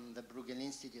Abadia from the Bruegel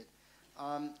Institute.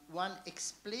 One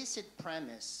explicit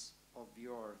premise of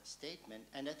your statement,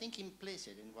 and I think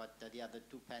implicit in what the other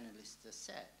two panelists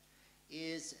said,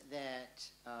 is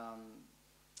that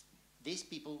these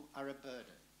people are a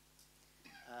burden.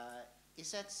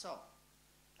 Is that so?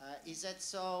 Is that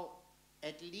so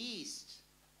at least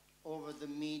over the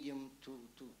medium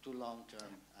to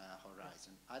long-term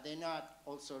horizon? Are they not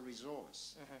also a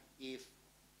resource if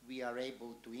we are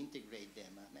able to integrate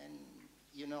them?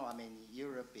 I mean,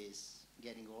 Europe is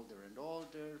getting older and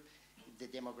older. The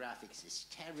demographics is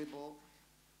terrible.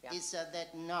 Yeah. Is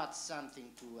that not something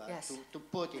to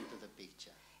put into the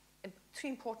picture? Three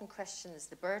important questions: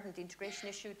 the burden, the integration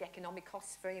issue, the economic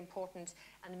costs, very important,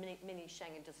 and mini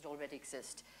Schengen, does it already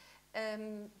exist?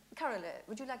 Carola,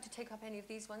 would you like to take up any of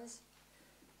these ones?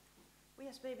 Well,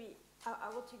 yes, maybe I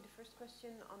will take the first question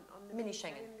on the mini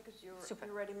Schengen, because you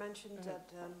already mentioned that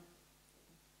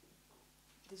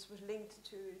this was linked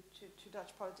to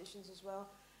Dutch politicians as well.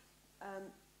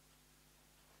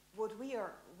 What we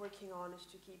are working on is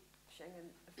to keep Schengen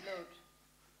afloat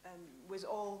with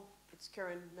all its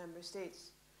current member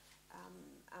states.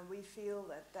 And we feel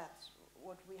that that's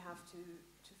what we have to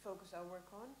focus our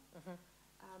work on,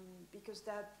 because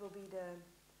that will be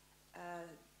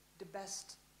the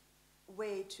best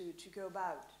way to go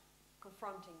about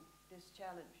confronting this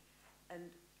challenge.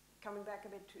 And coming back a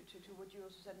bit to what you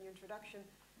also said in your introduction,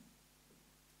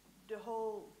 the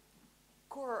whole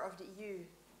core of the EU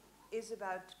is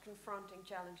about confronting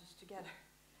challenges together.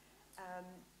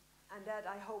 And that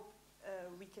I hope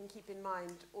we can keep in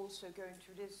mind also going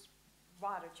through this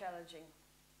rather challenging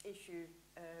issue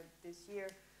this year.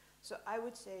 So I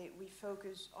would say we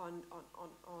focus on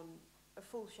a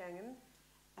full Schengen.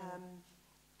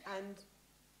 And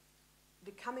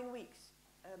the coming weeks,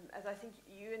 as I think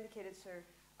you indicated, sir,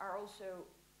 are also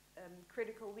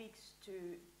critical weeks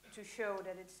to show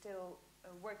that it's still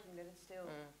working, that it's still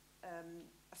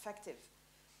effective.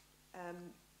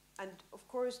 And of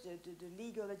course, the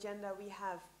legal agenda we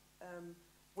have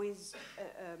with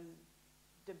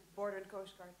the Border and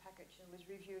Coast Guard package and with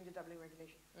reviewing the Dublin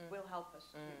regulation will help us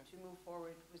to move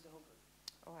forward with the whole group.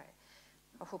 All right.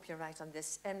 I hope you're right on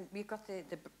this. We've got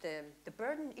the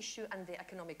burden issue and the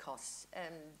economic costs.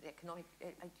 The economic,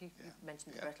 you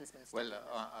mentioned the Bertelsmann study. Well,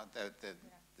 the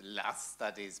last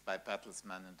studies by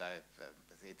Bertelsmann, and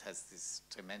it has this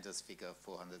tremendous figure of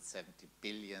 470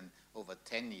 billion over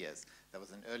 10 years. There was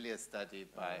an earlier study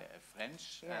by a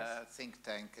French think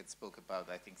tank. It spoke about,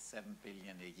 I think, 7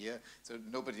 billion a year. So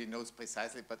nobody knows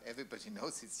precisely, but everybody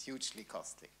knows it's hugely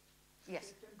costly.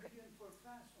 Yes.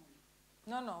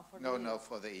 No,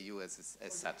 for the EU as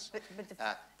such.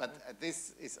 But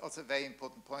this is also a very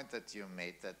important point that you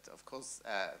made, that, of course,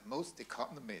 most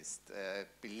economists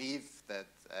believe that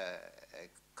a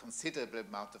considerable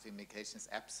amount of immigration is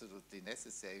absolutely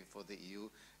necessary for the EU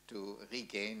to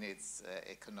regain its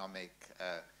economic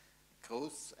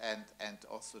growth and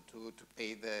also to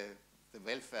pay the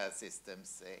welfare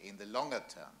systems in the longer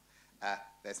term.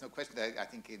 There's no question that I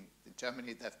think in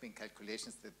Germany there have been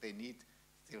calculations that they need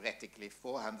theoretically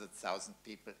 400,000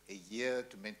 people a year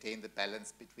to maintain the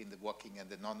balance between the working and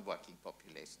the non-working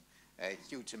population. A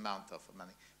huge amount of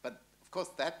money. But of course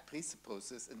that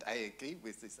presupposes, and I agree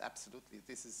with this absolutely,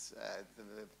 this is, the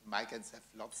migrants have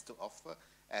lots to offer,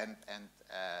 and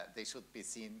they should be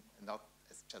seen not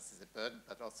as just as a burden,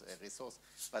 but also a resource.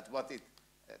 But what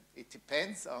it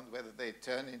depends on whether they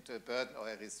turn into a burden or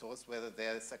a resource, whether they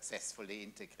are successfully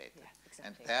integrated. Yeah,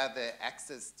 exactly. And there the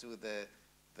access to the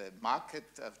market,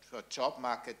 job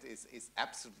market is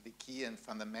absolutely key and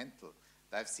fundamental.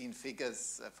 I've seen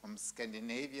figures from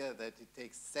Scandinavia that it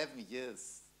takes 7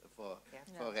 years for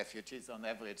refugees on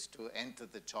average to enter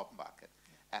the job market.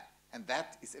 And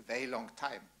that is a very long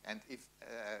time. And if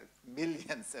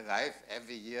millions arrive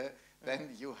every year, then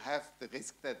you have the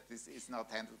risk that this is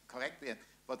not handled correctly. And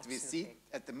what we see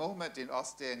at the moment in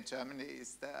Austria and Germany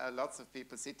is there are lots of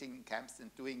people sitting in camps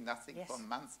and doing nothing for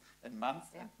months and months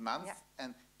and months,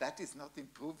 and that is not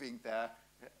improving their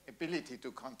ability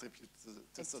to contribute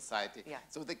to society.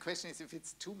 So the question is, if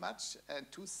it's too much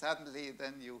and too suddenly,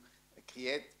 then you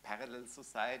create parallel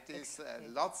societies,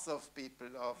 lots of people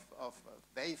of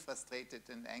very frustrated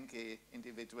and angry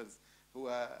individuals who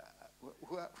are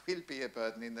will be a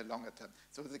burden in the longer term.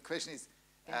 So the question is,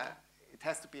 it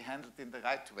has to be handled in the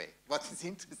right way. What is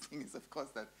interesting is, of course,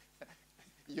 that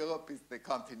Europe is the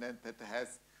continent that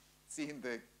has seen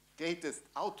the greatest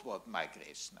outward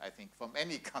migration, I think, from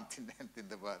any continent in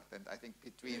the world. And I think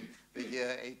between the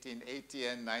year 1880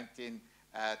 and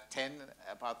 1910,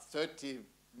 about 30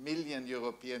 million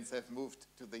Europeans have moved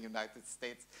to the United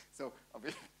States. So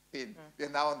we are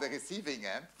now on the receiving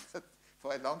end. But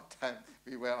for a long time,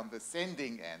 we were on the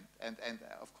sending end. And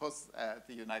of course,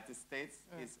 the United States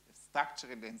is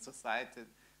structurally in society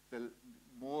the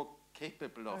more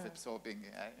capable of absorbing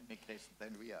immigration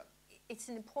than we are. It's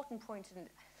an important point, and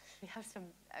we have some.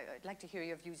 I'd like to hear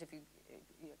your views if you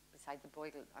beside the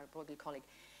Bruegel, our Bruegel colleague.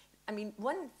 I mean,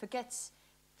 one forgets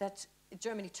that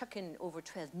Germany took in over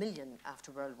 12 million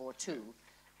after World War II,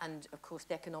 and of course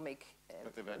the economic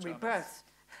rebirth.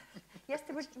 Yes,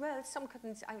 there was. Well, some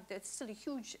couldn't. There's still a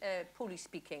huge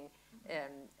Polish-speaking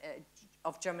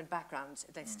of German backgrounds.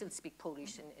 They still speak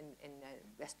Polish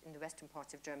in the western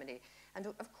parts of Germany, and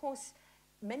of course.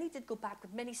 Many did go back,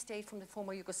 but many stayed from the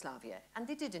former Yugoslavia, and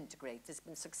they did integrate. There's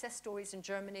been success stories in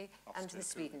Germany and in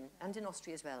Sweden and in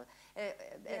Austria as well.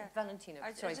 Valentina,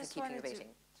 sorry for keeping you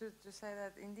waiting. To say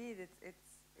that indeed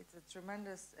it's a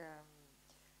tremendous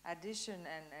addition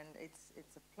and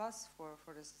it's a plus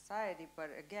for the society.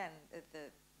 But again,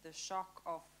 the shock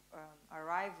of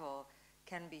arrival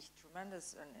can be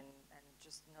tremendous and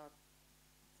just not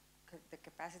the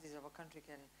capacities of a country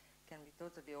can be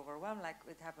totally overwhelmed, like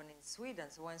it happened in Sweden.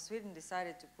 So when Sweden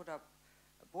decided to put up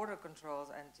border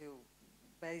controls and to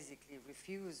basically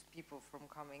refuse people from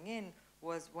coming in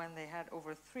was when they had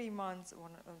over 3 months,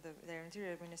 one of their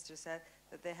interior minister said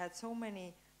that they had so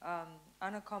many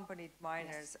unaccompanied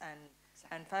minors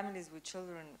and families with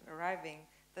children arriving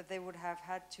that they would have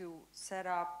had to set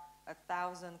up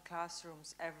 1,000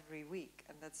 classrooms every week,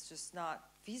 and that's just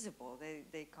not feasible.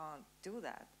 They can't do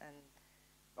that. And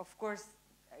of course,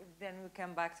 then we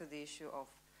come back to the issue of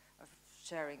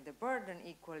sharing the burden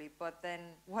equally, but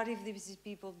then what if these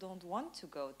people don't want to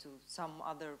go to some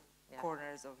other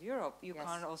corners of Europe? You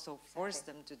can't also force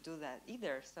them to do that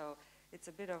either, so it's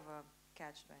a bit of a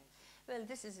catch-22. Well,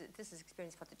 this is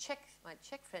experience what my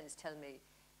Czech friends tell me,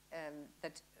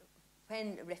 that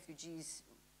when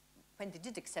they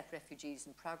did accept refugees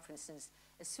in Prague, for instance,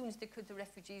 as soon as they could, the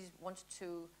refugees wanted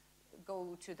to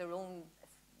go to their own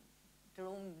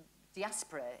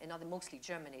diaspora, mostly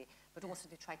Germany, but also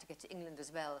they tried to get to England as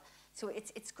well. So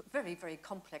it's very, very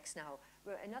complex now.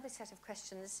 Another set of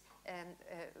questions.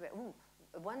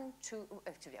 One, two.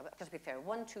 Actually, I've got to be fair.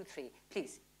 1, 2, 3,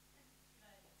 please.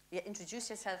 Yeah, introduce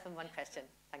yourself in one question.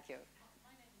 Thank you.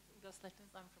 My name is Ulla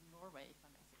Slettens. I'm from Norway, if I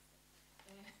may say so.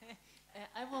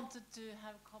 I wanted to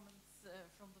have comments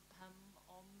from the panel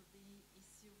on the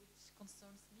issue which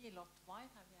concerns me a lot.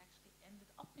 Why have we actually ended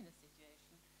up in a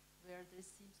situation where there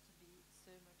seems to be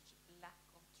so much lack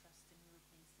of trust in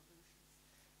European solutions?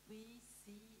 We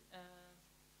see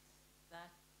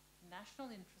that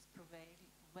national interests prevail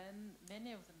when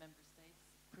many of the member states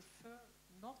prefer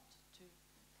not to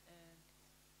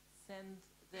send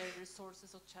their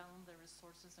resources or channel their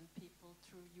resources and people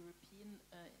through European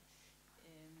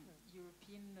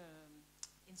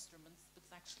instruments, but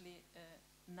actually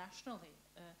nationally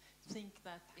think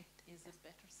that it is a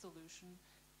better solution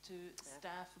to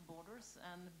staff borders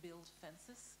and build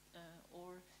fences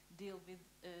or deal with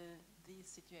the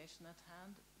situation at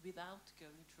hand without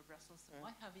going through Brussels.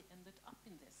 Why have we ended up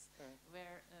in this,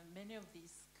 where many of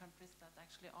these countries that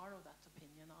actually are of that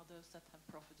opinion are those that have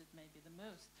profited maybe the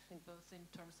most, both in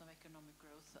terms of economic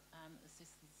growth and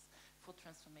assistance for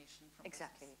transformation from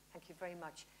Exactly. Brussels. Thank you very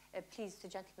much. Please, the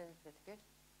gentleman with the beard.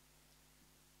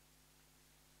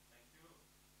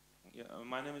 Yeah,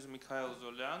 my name is Mikhail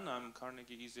Zolyan. I'm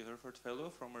Carnegie Herford Fellow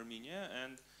from Armenia,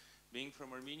 and being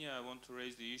from Armenia, I want to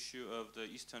raise the issue of the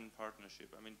Eastern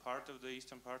Partnership. I mean, part of the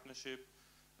Eastern Partnership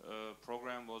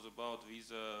program was about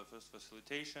visa first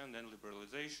facilitation, then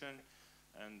liberalization,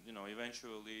 and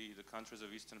eventually the countries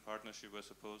of Eastern Partnership were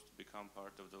supposed to become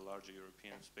part of the larger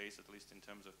European space, at least in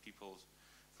terms of people's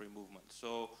free movement.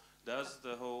 So does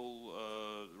the whole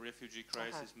refugee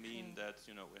crisis mean that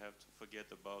we have to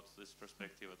forget about this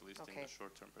perspective, at least in the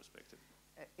short-term perspective?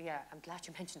 Yeah, I'm glad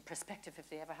you mentioned perspective if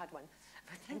they ever had one.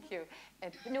 But thank you.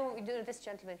 This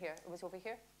gentleman here was over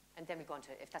here, and then we go on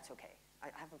to, if that's okay.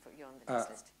 I haven't put you on the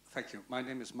list. Thank you. My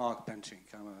name is Mark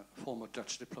Bentink. I'm a former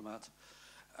Dutch diplomat.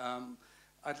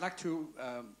 I'd like to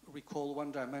recall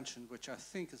one dimension which I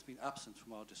think has been absent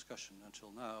from our discussion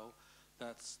until now.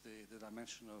 That's the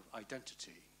dimension of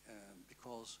identity,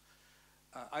 because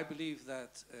I believe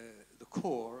that the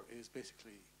core is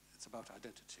basically, it's about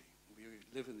identity.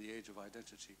 we live in the age of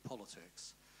identity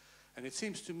politics. And it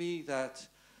seems to me that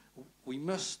we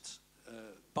must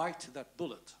bite that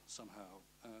bullet somehow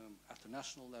at the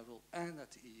national level and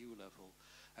at the EU level.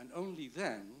 And only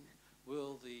then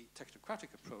will the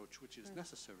technocratic approach, which is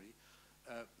necessary,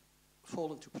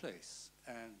 fall into place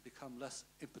and become less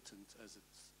impotent as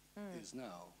it is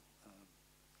now.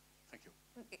 Thank you.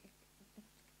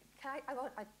 Can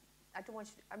I don't want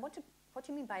you to, what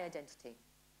do you mean by identity?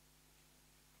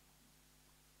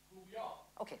 Who we are.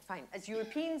 Okay, fine. As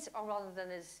Europeans or rather than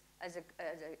as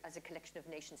a collection of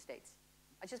nation states?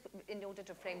 I just, in order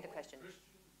to frame the question. Christian,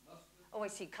 Muslim. Oh, I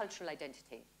see, cultural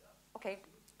identity. Okay,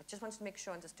 I just wanted to make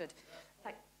sure I understood.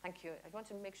 Thank you. I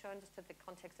wanted to make sure I understood the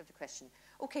context of the question.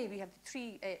 Okay, we have the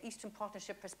three Eastern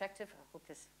Partnership perspective. I hope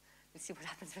this, we'll see what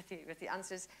happens with the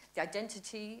answers. The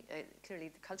identity, clearly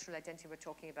the cultural identity we're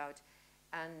talking about,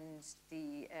 and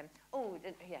the,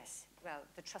 yes, well,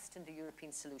 the trust in the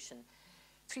European solution.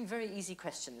 Three very easy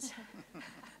questions.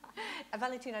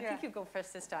 Valentina, I think you go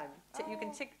first this time. You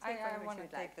can take I want to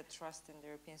like. take the trust in the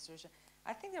European solution.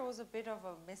 I think there was a bit of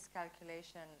a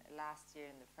miscalculation last year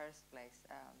in the first place.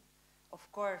 Of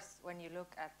course, when you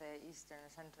look at the Eastern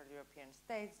and Central European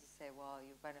states, you say, well,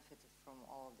 you benefited from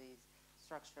all these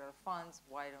structural funds.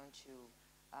 Why don't you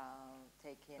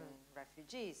take in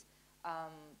refugees?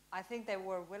 I think they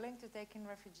were willing to take in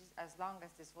refugees as long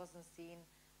as this wasn't seen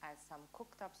as some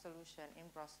cooked up solution in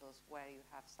Brussels where you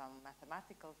have some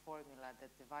mathematical formula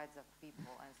that divides up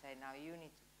people and say, now you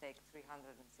need to take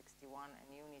 361 and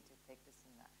you need to take this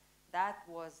and that. That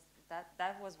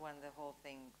was when the whole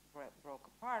thing broke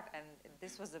apart, and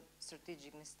this was a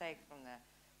strategic mistake from the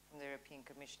European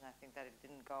Commission. I think that it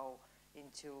didn't go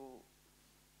into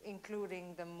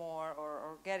including them more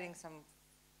or getting some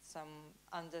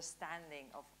understanding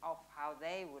of how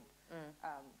they would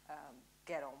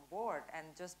get on board, and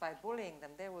just by bullying them,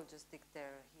 they will just dig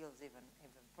their heels even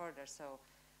further. So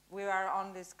we are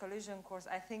on this collision course.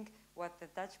 I think what the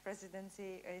Dutch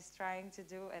presidency is trying to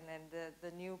do, and then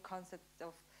the new concept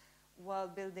of, well,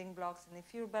 building blocks, and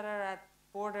if you're better at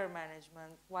border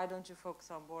management, why don't you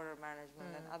focus on border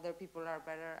management? And other people are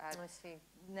better at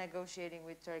negotiating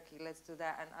with Turkey, let's do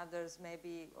that. And others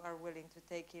maybe are willing to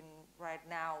take in right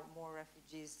now more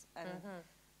refugees and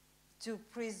to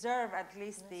preserve at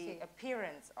least the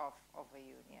appearance of a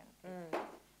union.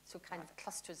 So kind of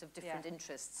clusters of different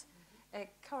interests.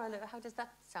 Carola, how does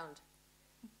that sound?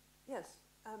 Yes.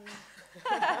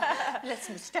 Let's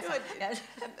meet Stefan.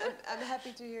 I'm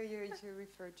happy to hear you to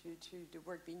refer to the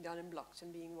work being done in blocks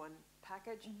and being one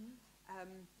package.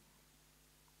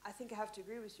 I think I have to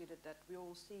agree with you that we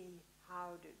all see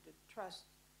how the trust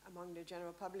among the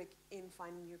general public in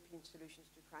finding European solutions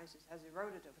to crisis has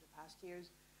eroded over the past years.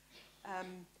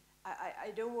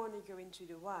 I don't want to go into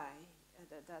the why.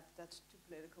 That's too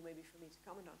political maybe for me to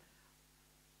comment on.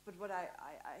 But what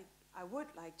I would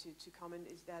like to comment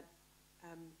is that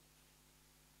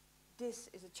this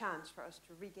is a chance for us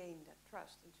to regain that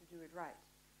trust and to do it right.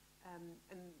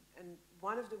 And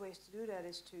one of the ways to do that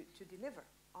is to deliver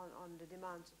on the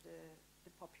demands of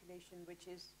the population, which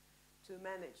is to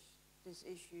manage this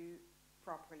issue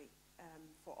properly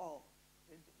for all,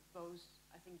 both,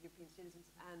 I think, European citizens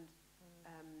and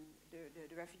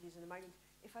the refugees and the migrants.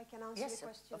 If I can answer the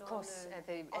question of course,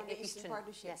 on the Eastern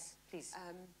Partnership. Yes, please.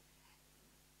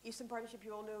 Eastern Partnership,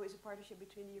 you all know, is a partnership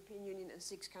between the European Union and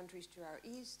 6 countries to our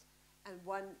east. And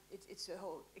it's a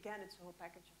whole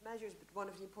package of measures, but one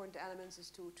of the important elements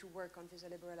is to work on visa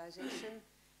liberalization.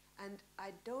 And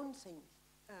I don't think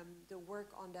the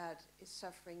work on that is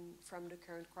suffering from the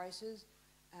current crisis.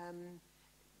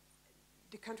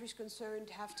 The countries concerned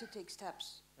have to take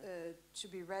steps to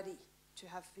be ready to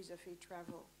have visa-free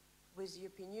travel with the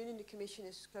European Union. The Commission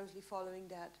is closely following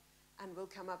that and will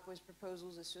come up with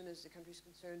proposals as soon as the countries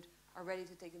concerned are ready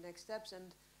to take the next steps.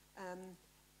 And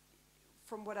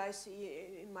from what I see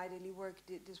in my daily work,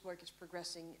 this work is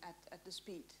progressing at the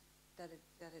speed that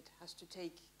it has to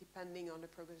take, depending on the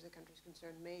progress the countries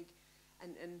concerned make.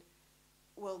 And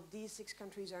well, these 6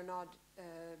 countries are not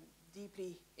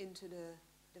deeply into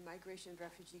the migration and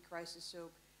refugee crisis,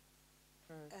 so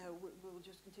we'll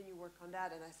just continue work on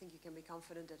that, and I think you can be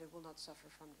confident that it will not suffer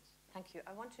from this. Thank you.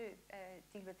 I want to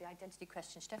deal with the identity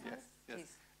question. Stefan,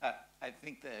 please. I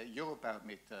think the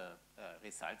Eurobarometer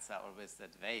results are always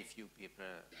that very few people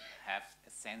have a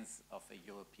sense of a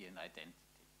European identity.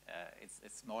 It's a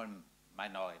small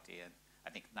minority, and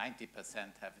I think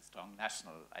 90% have a strong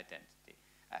national identity.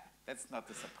 That's not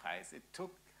a surprise. It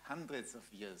took hundreds of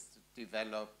years to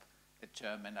develop a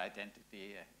German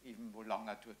identity, even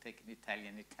longer to take an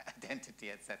Italian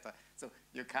identity, etc. So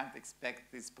you can't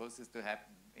expect this process to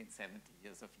happen in 70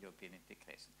 years of European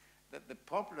integration. the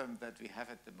problem that we have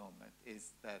at the moment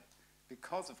is that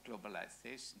because of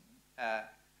globalization,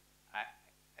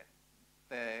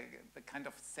 the kind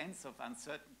of sense of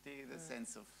uncertainty, the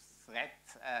sense of threat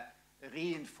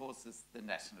reinforces the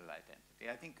national identity.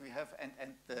 I think we have,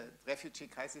 and the refugee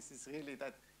crisis is really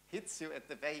that hits you at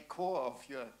the very core of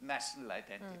your national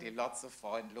identity. Lots of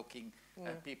foreign-looking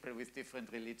people with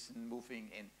different religion moving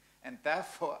in. And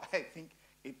therefore, I think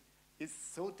it is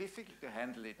so difficult to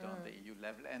handle it on the EU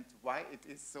level, and why it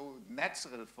is so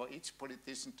natural for each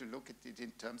politician to look at it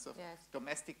in terms of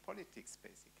domestic politics,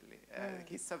 basically.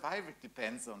 His survival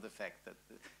depends on the fact that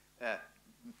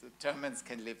the Germans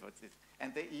can live with it.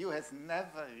 And the EU has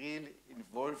never really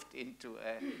evolved into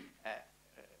a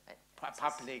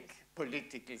public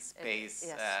political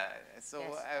space.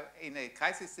 In a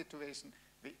crisis situation,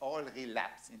 we all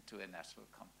relapse into a national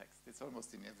context. It's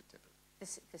almost inevitable.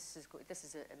 This is good. This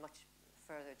is a much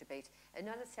further debate.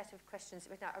 Another set of questions.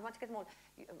 Now, I want to get them all.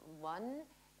 One,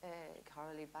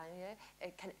 Carola van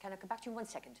Rijnsoever. Can I come back to you 1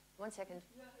 second? 1 second.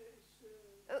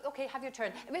 Okay, have your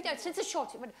turn. Wait, no, since it's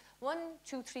short. 1,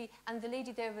 2, 3, and the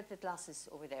lady there with the glasses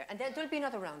over there. And there'll be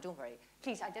another round, don't worry.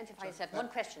 Please identify yourself. One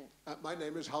question. My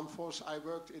name is Han Vos. I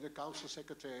worked in the Council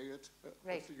Secretariat of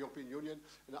the European Union,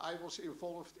 and I was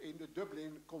involved in the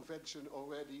Dublin Convention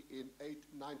already in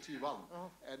 1891.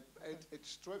 And it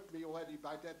struck me already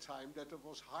by that time that there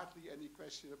was hardly any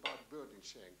question about burden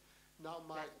sharing. Now,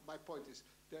 my point is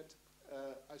that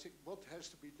I think what has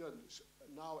to be done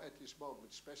now at this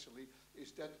moment especially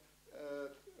is that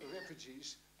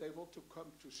refugees, they want to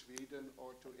come to Sweden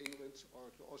or to England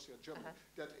or to Austria, Germany.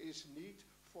 That is need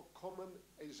for common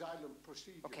asylum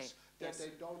procedures, that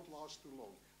they don't last too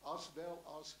long, as well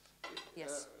as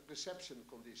reception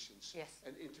conditions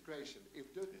and integration.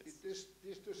 If this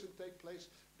doesn't take place,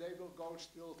 they will go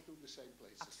still to the same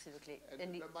places. Absolutely.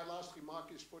 And my last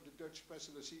remark is for the Dutch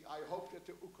presidency. I hope that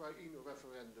the Ukraine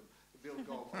referendum will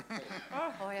go okay.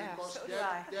 Because so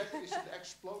that is an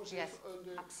explosive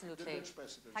under the Dutch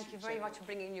presidency. Thank you very much for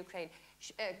bringing Ukraine.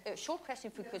 Short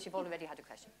question, because you've already had a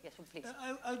question. Yes, please.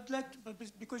 I'd like to,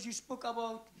 because you spoke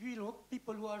about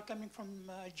people who are coming from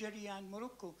Algeria and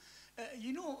Morocco.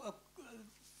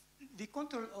 The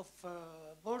control of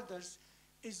borders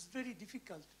is very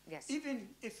difficult. Yes. Even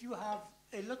if you have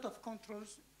a lot of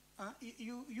controls,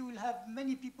 you will have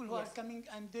many people who are coming,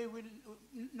 and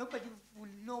nobody will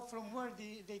know from where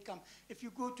they come. If you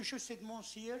go to Chaussée de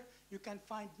Mons here, you can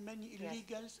find many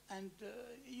illegals, and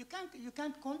you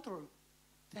can't control.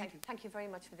 Thank you. Thank you very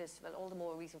much for this. Well, all the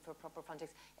more reason for proper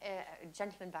context.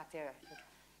 Gentleman back there,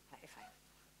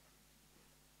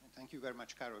 Thank you very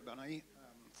much, Carol Banai,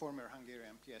 former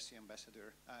Hungarian PSC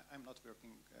ambassador. I'm not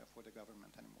working for the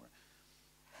government anymore.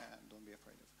 Don't be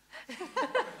afraid of.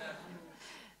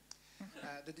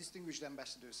 The distinguished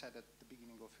ambassador said at the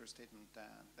beginning of her statement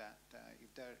that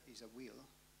if there is a will,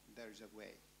 there is a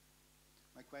way.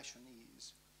 My question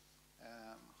is,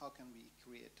 how can we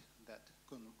create that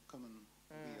common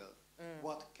will?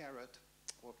 What carrot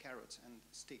or carrots and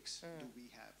sticks do we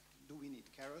have? Do we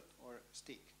need carrot or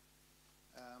stick?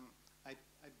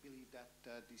 I believe that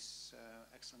this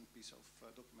excellent piece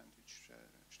of document which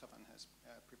Stefan has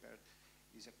prepared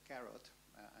is a carrot.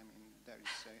 I mean, there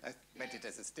is I meant it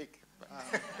as a stick.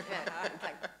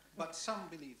 But some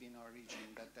believe in our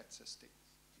region that that's a stick.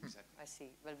 Exactly. I see.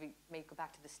 Well, we may go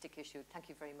back to the stick issue. Thank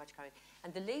you very much, Karen.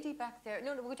 And the lady back there,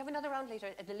 no, we're going to have another round later.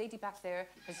 The lady back there,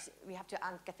 we have to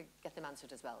get them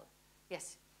answered as well.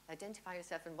 Yes, identify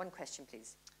yourself in one question,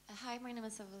 please. Hi, my name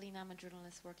is Valentina. I'm a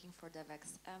journalist working for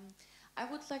DevEx. I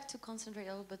would like to concentrate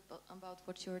a little bit about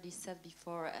what you already said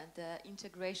before, the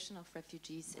integration of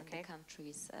refugees in the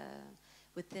countries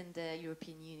within the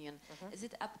European Union. Is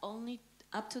it only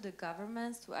up to the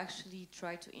governments to actually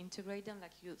try to integrate them,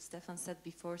 like you, Stefan, said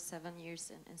before, 7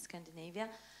 years in Scandinavia?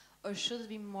 Or should it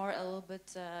be more a little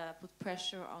bit put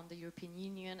pressure on the European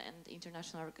Union and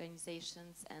international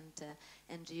organizations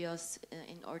and NGOs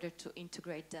in order to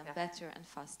integrate them better and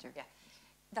faster? Yeah,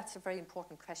 that's a very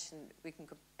important question. We can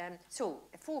go, so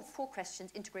four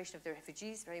questions. Integration of the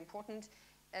refugees, very important.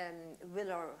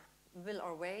 Will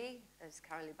our way, as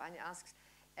Carola van Rijnsoever asks.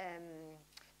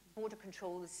 Border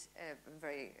controls,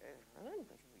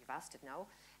 you've asked it now,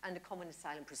 and a common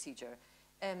asylum procedure.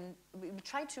 We'll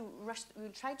try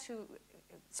to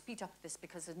speed up this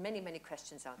because there's many, many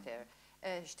questions out there.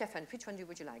 Stefan, which one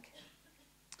would you like?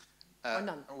 Or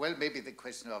none? Well, maybe the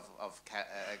question of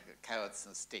carrots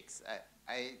and sticks.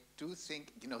 I do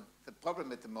think, the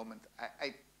problem at the moment,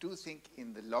 I do think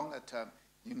in the longer term,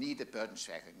 you need a burden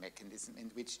sharing mechanism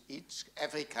in which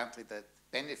every country that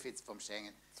benefits from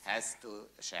Schengen has to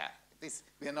share.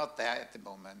 We are not there at the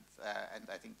moment, and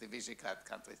I think the Visegrad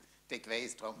countries take very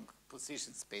strong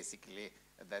positions, basically,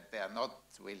 that they are not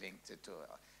willing to do.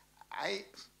 I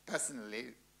personally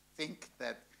think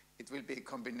that it will be a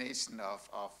combination of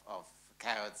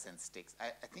carrots and sticks.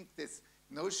 I think this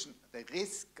notion, the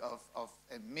risk of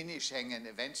a mini Schengen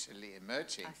eventually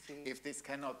emerging, if this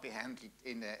cannot be handled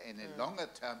in a longer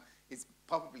term, is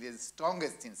probably the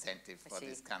strongest incentive for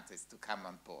these countries to come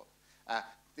on board.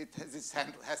 This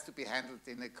has to be handled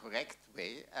in a correct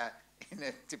way, in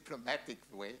a diplomatic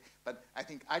way, but I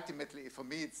think ultimately, for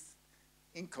me, it's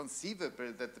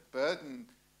inconceivable that the burden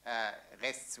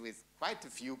rests with quite a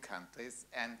few countries,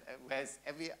 and whereas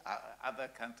every other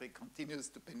country continues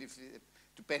to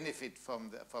benefit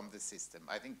from the system.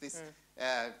 I think this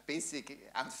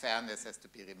basic unfairness has to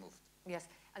be removed. Yes,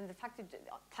 and the fact that,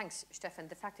 thanks, Stefan,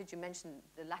 the fact that you mentioned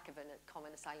the lack of a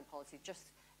common asylum policy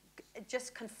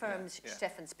just confirms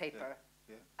Stefan's paper,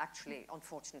 actually,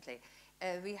 unfortunately.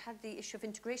 We had the issue of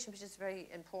integration, which is very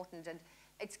important, and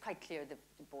it's quite clear that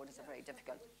the borders are very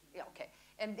difficult. Yeah, okay.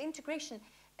 And the integration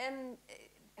and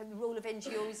the role of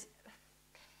NGOs,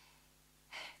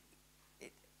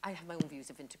 I have my own views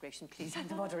of integration, please. I'm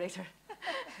the moderator.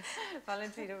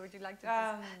 Valentina, would you like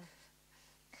to?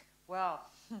 Well,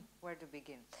 where to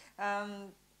begin?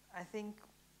 I think,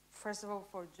 first of all,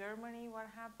 for Germany, what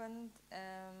happened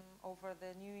over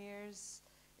the New Year's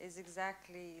is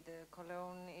exactly the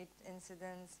Cologne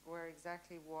incidents were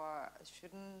exactly what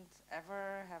shouldn't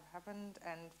ever have happened.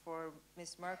 And for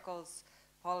Ms. Merkel's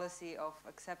policy of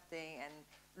accepting and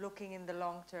looking in the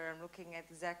long term, looking at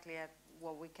exactly at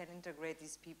what we can integrate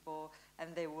these people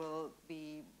and they will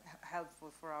be helpful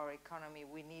for our economy,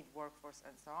 we need workforce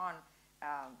and so on,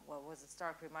 well, was a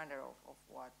stark reminder of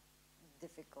what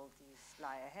difficulties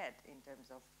lie ahead in terms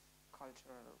of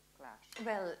cultural clash.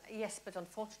 Well, yes, but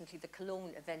unfortunately the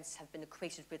Cologne events have been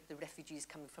equated with the refugees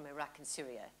coming from Iraq and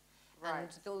Syria. Right. And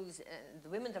those, the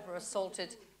women that were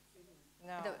assaulted,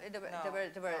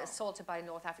 they were assaulted by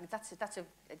North Africa. That's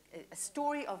a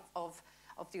story of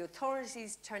the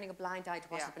authorities turning a blind eye to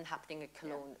what has been happening at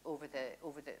Cologne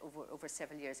over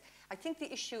several years. I think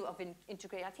the issue of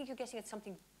integrating, I think you're getting at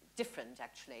something different,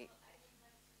 actually.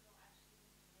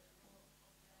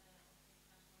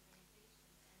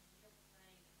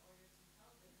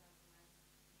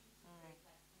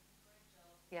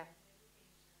 Yeah.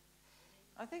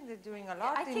 I think they're doing a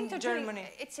lot in Germany.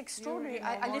 It's extraordinary.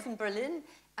 I live in Berlin,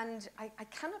 and I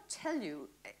cannot tell you,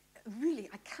 really,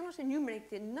 I cannot enumerate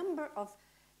the number of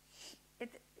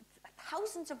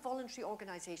thousands of voluntary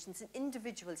organizations and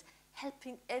individuals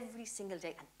helping every single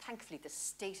day, and thankfully the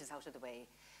state is out of the way.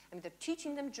 I mean, they're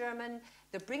teaching them German,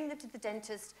 they're bringing them to the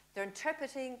dentist, they're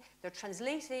interpreting, they're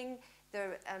translating,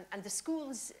 and the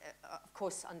schools, of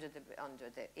course, under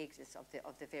the aegis of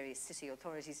the various city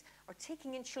authorities, are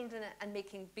taking in children and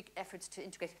making big efforts to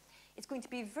integrate. It's going to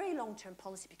be a very long-term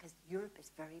policy because Europe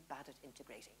is very bad at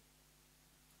integrating.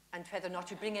 And whether or not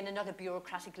you bring in another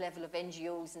bureaucratic level of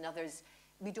NGOs and others,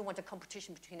 we don't want a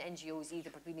competition between NGOs either,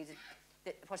 but we need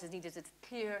what is needed is a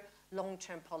clear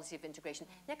long-term policy of integration.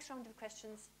 Next round of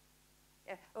questions.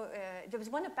 There was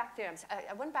one back there.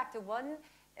 I went back to 1,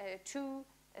 2,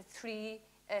 3,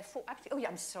 4. Actually, oh yeah,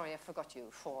 I'm sorry, I forgot you.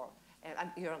 4.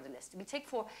 You're on the list. We'll take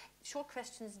 4 short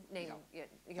questions. Your name,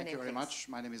 Thank you very much.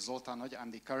 My name is Zoltán Nagy. I'm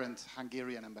the current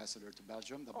Hungarian ambassador to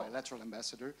Belgium, the bilateral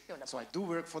ambassador. So I do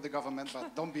work for the government,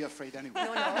 but don't be afraid anyway.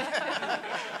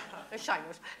 No, shy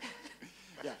note.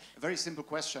 Yeah, a very simple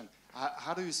question.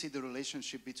 How do you see the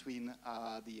relationship between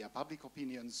the public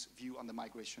opinion's view on the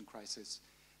migration crisis,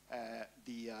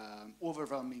 the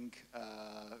overwhelming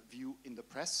view in the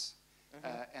press,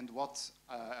 and what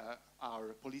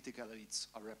our political elites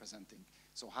are representing?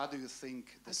 So how do you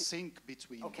think the sync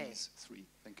between these 3?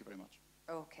 Thank you very much.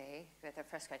 Okay, with the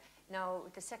first question. Now,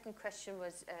 the second question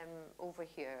was over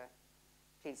here,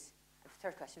 please. The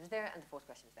third question was there, and the fourth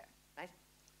question was there, right?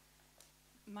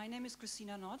 My name is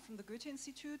Christina Nord from the Goethe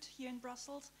Institute here in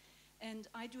Brussels, and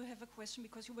I do have a question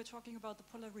because you were talking about the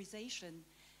polarization,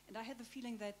 and I had the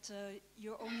feeling that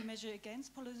your only measure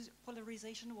against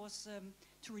polarization was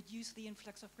to reduce the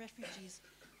influx of refugees.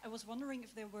 I was wondering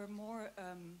if there were more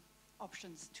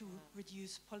options to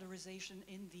reduce polarization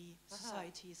in the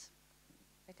societies.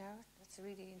 That's a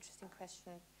really interesting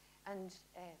question. And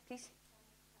please.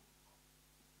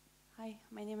 Hi,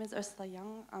 my name is Ursula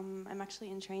Young. I'm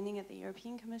actually in training at the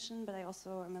European Commission, but I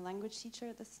also am a language teacher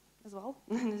at this as well,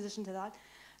 in addition to that.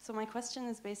 So my question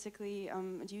is basically,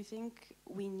 do you think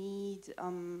we need,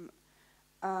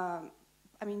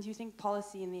 do you think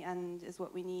policy in the end is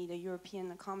what we need,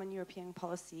 a common European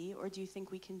policy, or do you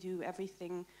think we can do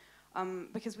everything?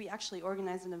 Because we actually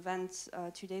organized an event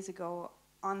 2 days ago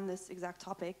on this exact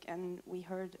topic, and we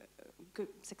heard good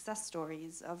success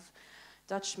stories of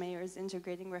Dutch mayors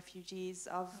integrating refugees,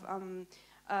 of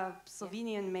a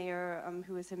Slovenian mayor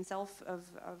who is himself of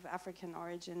African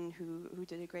origin who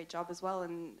did a great job as well.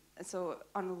 And so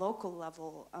on a local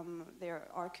level, there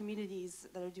are communities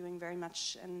that are doing very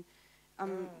much. And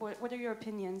what are your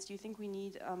opinions? Do you think we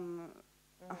need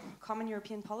a common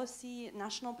European policy,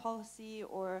 national policy,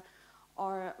 or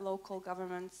are local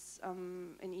governments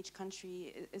in each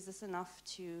country, is this enough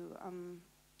to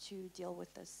deal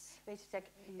with this? Wait a sec,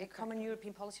 a common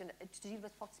European policy to deal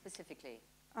with what specifically?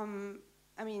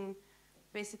 I mean,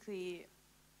 basically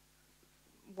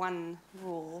one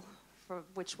rule for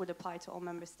which would apply to all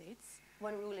member states.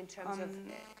 One rule in terms of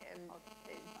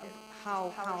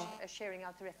how sharing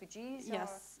out the refugees?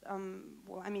 Yes,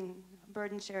 well, I mean,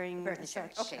 burden sharing as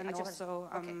such. Okay, and also,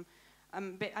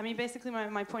 I mean, basically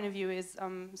my point of view is,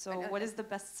 so what is the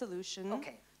best solution?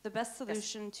 Okay. The best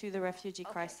solution to the refugee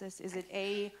crisis, is it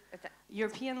A,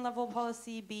 European level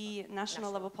policy, B,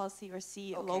 national level policy, or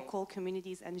C, local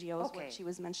communities, NGOs, what she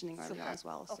was mentioning earlier as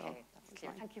well. Okay, So that's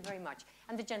clear. Thank you very much.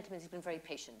 And the gentleman has been very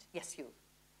patient. Yes, you.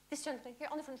 This gentleman here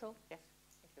on the front row. Yes,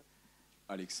 thank you.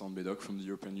 Alexandre Bedoc from the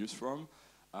European Youth Forum.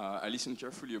 I listened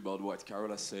carefully about what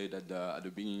Carola said at the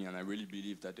beginning, and I really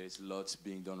believe that there's lots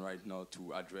being done right now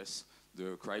to address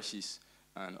the crisis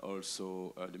and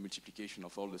also the multiplication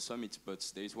of all the summits. But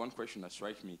there is one question that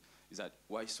strikes me, is that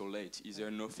why so late? Is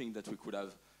there nothing that we could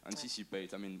have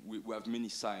anticipated? I mean, we have many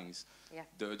signs. Yeah.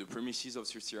 The premises of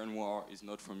the Syrian war is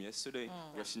not from yesterday.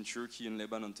 We have seen Turkey and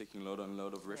Lebanon taking a lot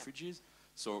of refugees.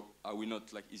 So are we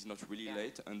not, like, is it not really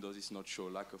late, and does this not show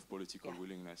lack of political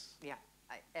willingness? Yeah,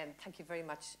 thank you very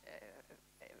much.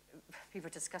 We were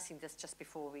discussing this just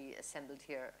before we assembled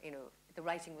here. You know, the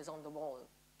writing was on the wall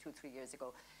 2-3 years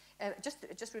ago.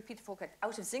 Just repeat the focus.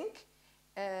 Out of zinc,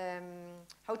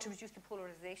 how to reduce the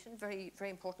polarization, very,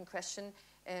 very important question.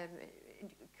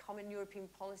 Common European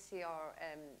policy or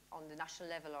on the national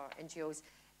level or NGOs,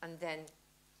 and then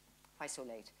why so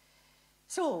late?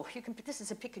 So you can. This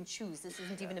is a pick and choose. This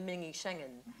isn't even a mini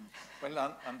Schengen.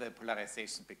 Well, on the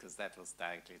polarization, because that was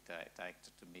directly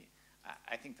directed to me.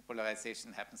 I think the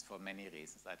polarization happens for many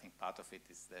reasons. I think part of it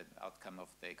is the outcome of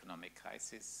the economic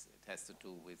crisis. It has to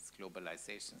do with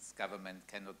globalizations. Government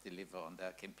cannot deliver on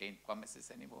their campaign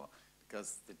promises anymore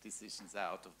because the decisions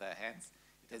are out of their hands.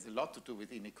 It has a lot to do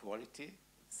with inequality,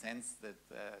 the sense that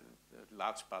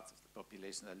large parts of the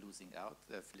population are losing out,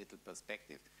 they have little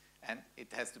perspective, and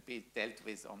it has to be dealt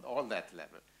with on all that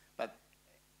level. But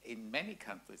in many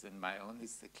countries, and my own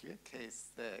is a clear case,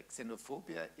 the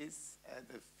xenophobia is,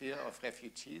 the fear of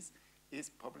refugees is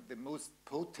probably the most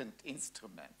potent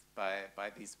instrument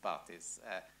by these parties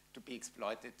to be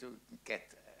exploited to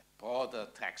get broader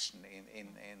traction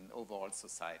in overall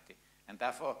society. And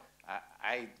therefore,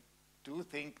 I do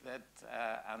think that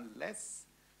unless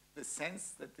the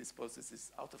sense that this process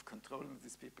is out of control and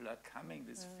these people are coming,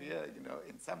 this fear, you know,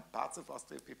 in some parts of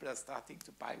Austria, people are starting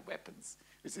to buy weapons,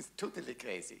 which is totally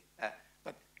crazy.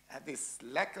 But this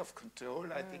lack of control,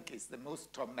 I think, is the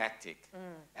most traumatic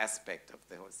aspect of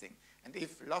the whole thing. And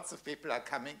if lots of people are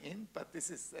coming in, but this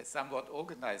is a somewhat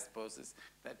organized process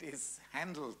that is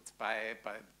handled by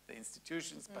the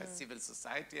institutions, by civil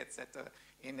society, etc.,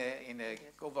 in a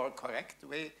overall correct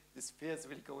way, these fears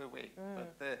will go away.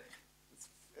 But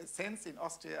the sense in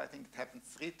Austria, I think it happened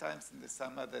 3 times in the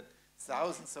summer, that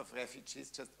thousands of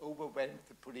refugees just overwhelmed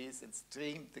the police and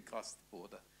streamed across the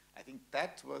border. I think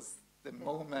that was the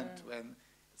moment when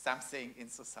something in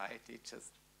society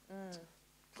just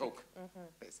broke,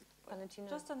 basically. Valentina?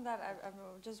 Just on that,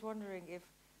 I'm just wondering if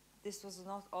this was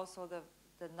not also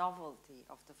the novelty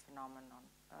of the phenomenon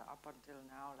up until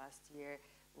now, last year.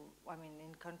 I mean,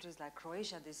 in countries like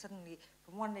Croatia, they suddenly,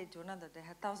 from one day to another, they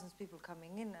had thousands of people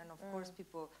coming in, and of course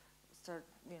people start,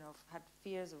 you know, had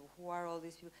fears of who are all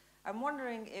these people. I'm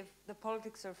wondering if the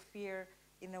politics of fear,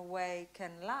 in a way,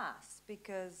 can last,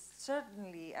 because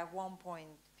certainly at one point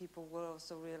people will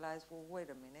also realize, well, wait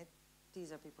a minute,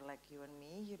 these are people like you and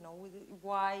me, you know,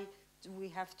 why do we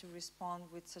have to respond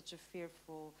with such a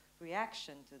fearful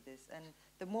reaction to this? And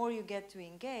the more you get to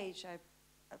engage,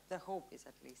 the hope is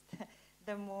at least,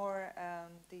 the more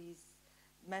these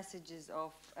messages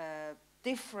of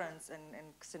difference and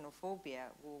xenophobia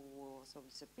will also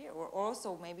disappear. Or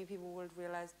also maybe people will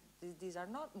realize these are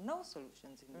no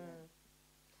solutions in the end.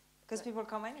 Because people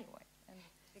come anyway. And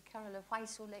Carola, why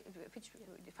so late?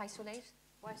 Why so late?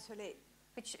 Why so late?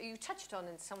 Which you touched on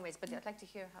in some ways, but I'd like to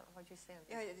hear what you say on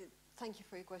that. Yeah, thank you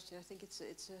for your question. I think it's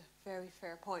a very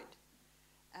fair point.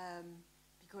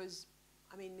 Because,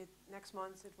 I mean, next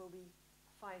month it will be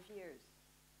 5 years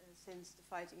since the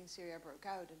fighting in Syria broke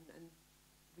out, and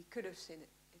we could have seen it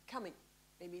coming.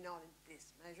 maybe not in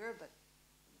this measure, but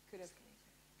you could have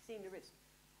seen the risk.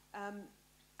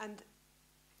 And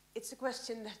it's a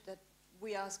question that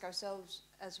we ask ourselves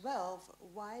as well.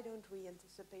 Why don't we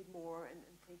anticipate more and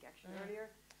take action earlier?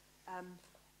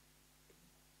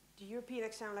 The European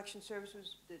External Action Service,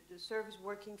 the service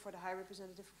working for the High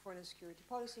Representative for Foreign and Security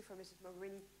Policy, for Mrs.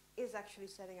 Mogherini, is actually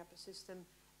setting up a system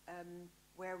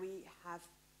where we have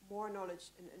more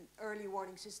knowledge, an early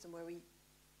warning system where we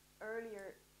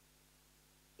earlier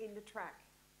in the track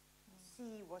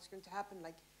see what's going to happen,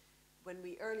 like when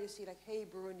we earlier see like, hey,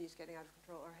 Burundi is getting out of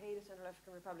control, or hey, the Central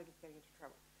African Republic is getting into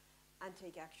trouble, and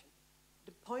take action.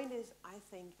 The point is, I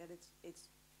think that it's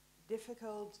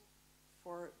difficult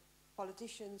for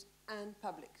politicians and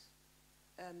publics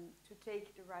to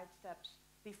take the right steps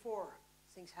before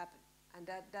things happen. And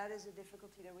that is a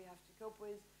difficulty that we have to cope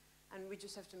with, and we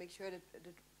just have to make sure that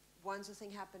once a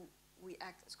thing happens, we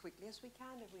act as quickly as we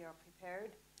can, that we are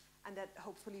prepared, and that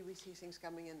hopefully we see things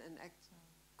coming and act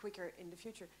quicker in the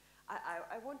future.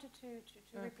 I wanted to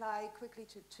reply quickly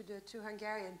to the two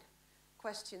Hungarian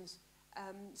questions.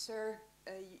 Sir,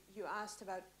 you asked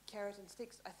about carrot and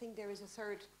sticks. I think there is a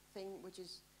third thing, which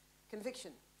is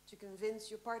conviction, to convince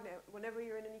your partner. Whenever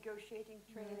you're in a negotiating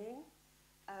training,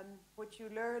 what you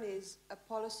learn is a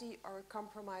policy or a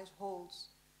compromise holds,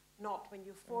 not when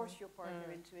you force your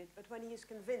partner into it, but when he is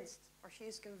convinced or she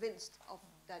is convinced of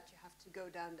that you have to go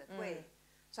down that way.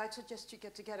 So I'd suggest you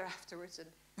get together afterwards and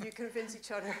you convince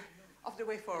each other of the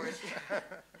way forward.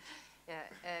 Yeah,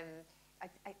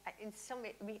 in some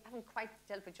way, we haven't quite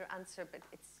dealt with your answer, but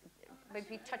it's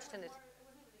maybe touched on it.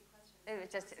 It was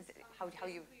just how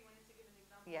you.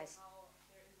 Yes.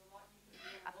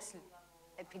 Absolutely.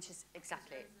 It pinches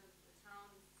exactly.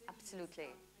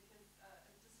 Absolutely.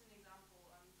 Just an example.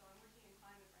 So I'm working in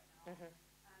climate right now,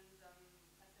 and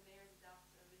at the Mayors Adapt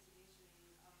litigation,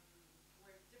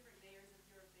 where different mayors of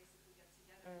Europe basically get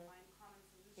together and find common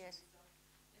solutions. Yes. So,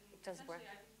 and it does work.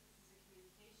 I think this is a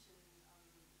communication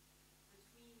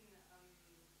between.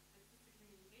 This is a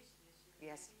communication issue.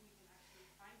 Yes. I think we can actually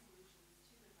find solutions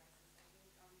to the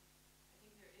crisis. I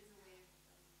think there is a way of.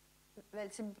 Well,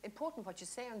 it's important what you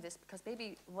say on this, because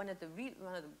maybe one of the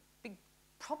big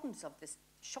problems of this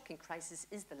shocking crisis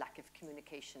is the lack of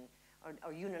communication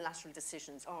or unilateral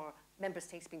decisions or member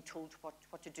states being told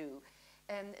what to do.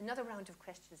 Another round of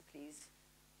questions, please.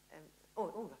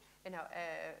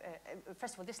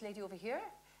 First of all, this lady over here,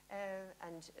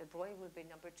 and Roy will be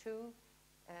number 2.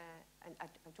 And I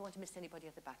don't want to miss anybody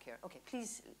at the back here. Okay,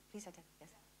 please identify.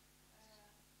 Yes.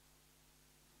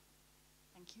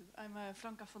 Thank you. I'm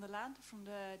Franka van der Laan from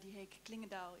the De Heek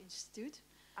Klingendaal Institute.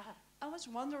 I was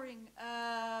wondering,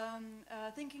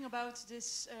 thinking about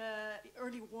this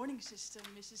early warning system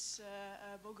Mrs.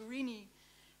 Mogherini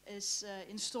is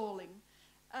installing,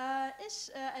 is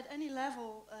at any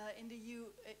level in the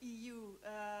EU,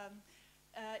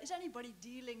 is anybody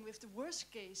dealing with the worst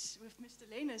case, with Mr.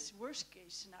 Lehne's worst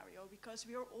case scenario? Because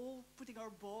we are all putting our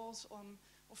balls on,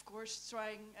 of course,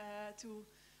 trying to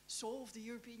solve the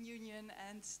European Union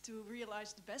and to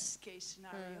realize the best case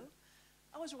scenario.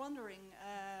 I was wondering,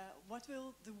 what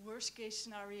will the worst case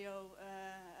scenario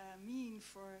mean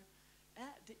for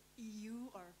the EU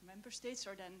or member states,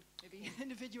 or then maybe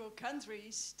individual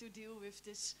countries, to deal with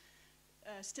this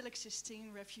still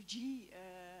existing refugee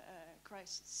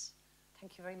crisis?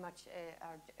 Thank you very much.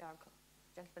 Our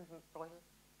gentleman from Royal,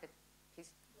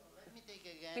 please. Well, let me take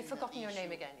again. We've forgotten your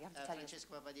name again. You have to tell us.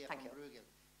 Francesco Abbadia from Bruegel.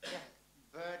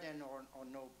 Burden or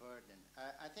no burden.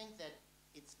 I think that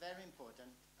it's very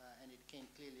important, and it came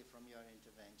clearly from your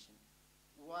intervention,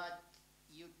 what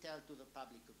you tell to the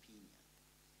public opinion.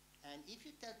 And if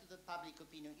you tell to the public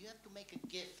opinion, you have to make a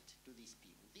gift to these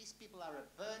people. These people are a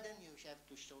burden. You have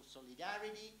to show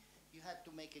solidarity. You have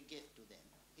to make a gift to them.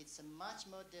 It's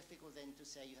much more difficult than to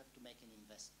say you have to make an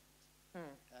investment.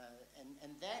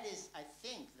 And that is, I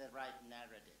think, the right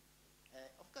narrative.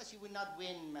 Of course, you will not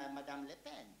win Madame Le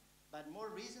Pen, but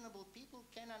more reasonable people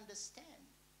can understand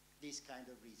this kind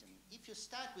of reasoning. If you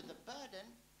start with a burden,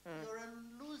 you're a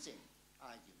losing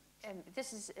argument.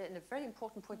 This is a very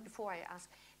important point before I ask.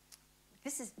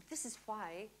 This is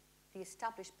why the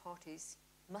established parties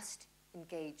must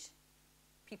engage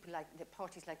people like the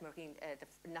parties like Marine,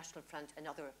 the National Front, and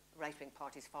other right-wing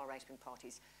parties, far right-wing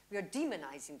parties. We are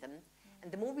demonizing them,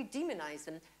 and the more we demonize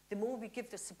them, the more we give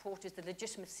the supporters the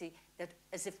legitimacy that,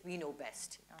 as if we know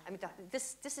best. I mean,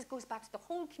 this goes back to the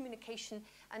whole communication,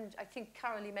 and I think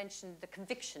Carolee mentioned the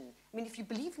conviction. I mean, if you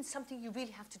believe in something, you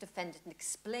really have to defend it and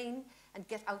explain and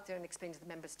get out there and explain to the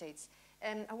member states.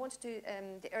 I want to do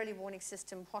the early warning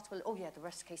system. The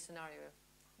worst case scenario.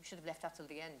 We should have left that till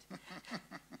the end.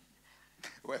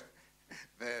 Well,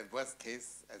 The worst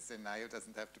case scenario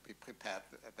doesn't have to be prepared.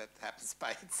 That happens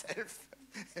by itself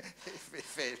if we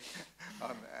fail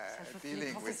on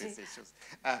dealing with these issues.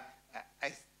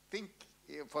 I think,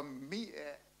 for me,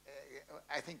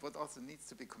 I think what also needs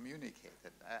to be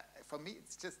communicated, for me,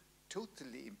 it's just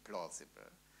totally implausible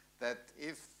that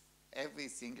if every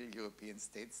single European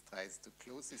state tries to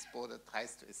close its border,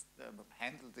 tries to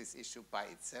handle this issue by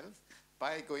itself,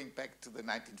 by going back to the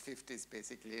 1950s,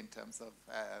 basically, in terms of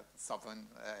sovereign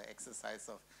exercise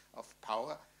of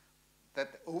power,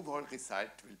 that the overall result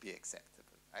will be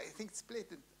acceptable. I think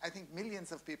I think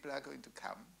millions of people are going to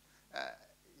come.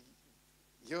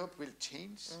 Europe will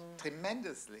change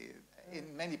tremendously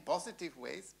in many positive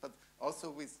ways, but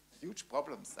also with huge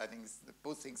problems. I think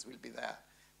both things will be there.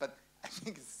 But I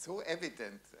think it's so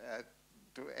evident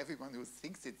to everyone who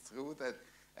thinks it through that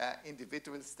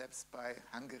individual steps by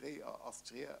Hungary or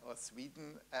Austria or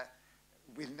Sweden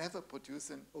will never produce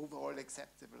an overall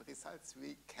acceptable results.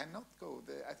 We cannot go.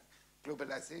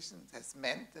 Globalization has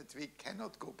meant that we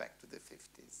cannot go back to the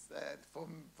 50s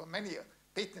for many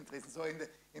patent reasons. So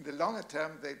in the longer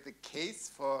term, the case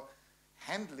for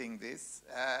handling this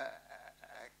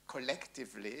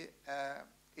collectively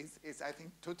is, I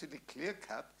think, totally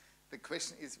clear-cut. The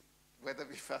question is whether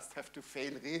we first have to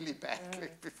fail really badly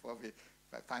before we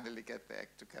finally get the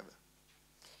act together.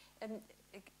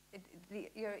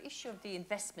 Your issue of the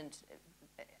investment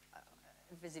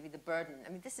vis-a-vis the burden,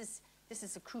 I mean, this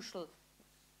is a crucial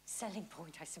selling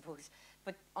point, I suppose.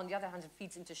 But on the other hand, it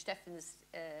feeds into Stefan's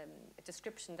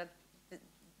description that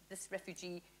this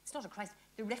refugee, it's not a crisis,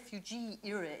 the refugee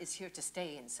era is here to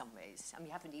stay in some ways. And we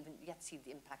haven't even yet seen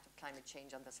the impact of climate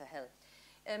change on the Sahel.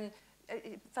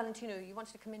 Valentina, you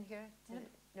wanted to come in here?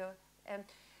 No?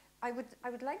 I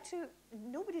would like to,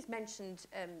 nobody's mentioned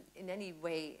in any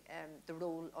way the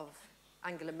role of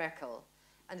Angela Merkel.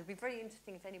 And it would be very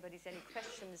interesting if anybody's any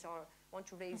questions or want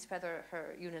to raise whether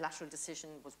her unilateral decision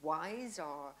was wise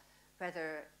or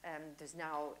whether there's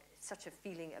now such a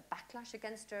feeling, a backlash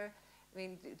against her. I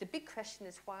mean, the big question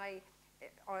is why,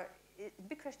 the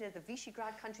big question is the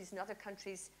Visegrad countries and other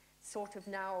countries sort of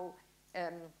now,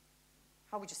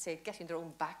 how would you say, getting their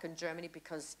own back in Germany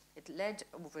because it led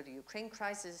over the Ukraine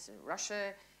crisis, and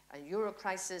Russia, and Euro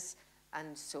crisis,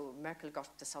 and so Merkel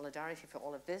got the solidarity for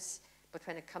all of this. But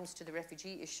when it comes to the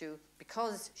refugee issue,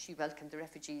 because she welcomed the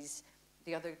refugees,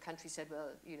 the other countries said, well,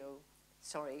 you know,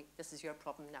 sorry, this is your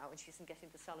problem now, and she isn't getting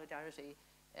the solidarity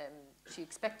she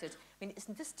expected. I mean,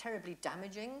 isn't this terribly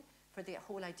damaging for the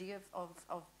whole idea of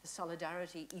the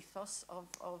solidarity ethos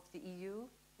of the EU?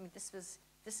 I mean, this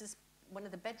is one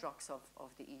of the bedrocks of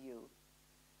the EU.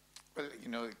 Well, you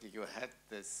know, you had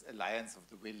this alliance of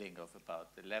the willing of about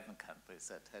 11 countries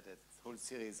that had a whole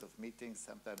series of meetings,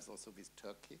 sometimes also with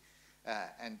Turkey.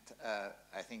 And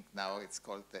I think now it's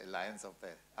called the alliance of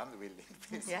the unwilling,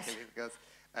 basically, yes. Because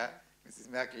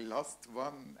Mrs. Merkel lost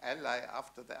one ally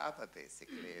after the other,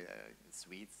 basically. The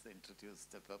Swedes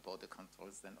introduced the border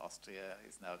controls, then Austria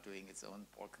is now doing its own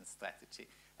Balkan strategy.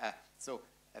 So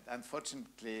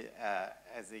unfortunately,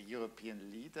 as a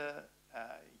European leader,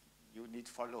 you need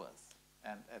followers.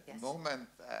 And at the moment,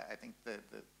 I think the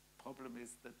problem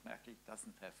is that Merkel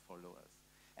doesn't have followers.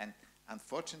 And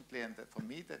unfortunately, and for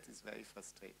me that is very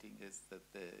frustrating, is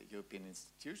that the European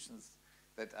institutions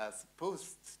that are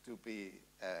supposed to be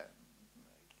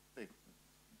the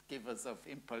givers of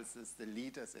impulses, the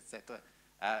leaders, etc.,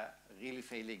 are really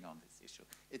failing on this issue.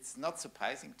 It's not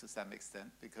surprising to some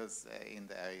extent because in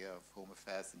the area of home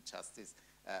affairs and justice,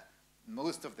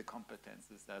 most of the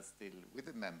competences are still with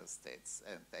the member states,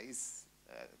 and there is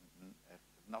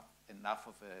not enough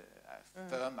of a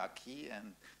firm acquis,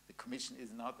 and the Commission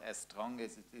is not as strong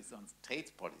as it is on trade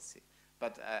policy.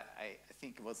 But I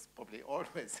think it was probably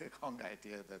always a wrong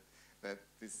idea that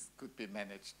this could be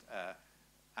managed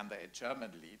under a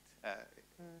German lead,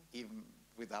 even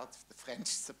without the French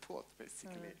support,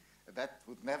 basically. That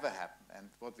would never happen. And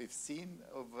what we've seen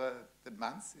over the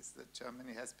months is that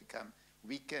Germany has become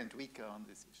weaker and weaker on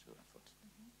this issue,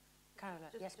 unfortunately. Carola,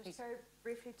 yes, please. Just very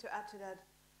briefly to add to that,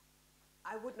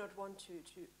 I would not want to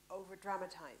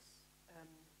over-dramatize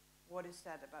what is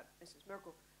said about Mrs.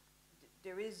 Merkel.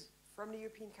 There is, from the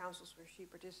European Councils where she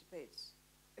participates,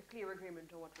 a clear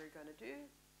agreement on what we're going to do,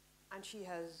 and she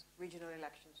has regional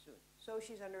elections soon. So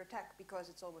she's under attack because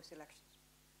it's almost elections.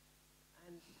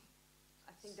 And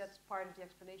I think that's part of the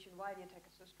explanation why the attack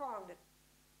is so strong, that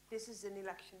this is an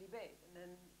election debate, and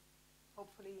then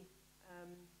hopefully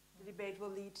the debate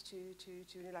will lead to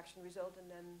an election result, and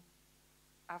then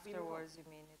afterwards, you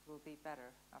mean it will be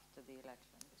better after the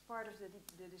election? It's part of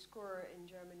the discourse in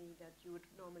Germany that you would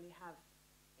normally have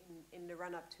in the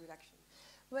run-up to election.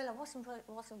 Well, I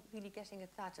wasn't really getting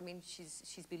at that. I mean,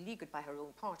 she's beleaguered by her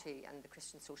own party and the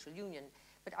Christian Social Union,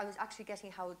 but I was actually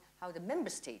getting how the member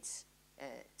states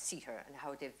see her and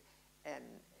how they've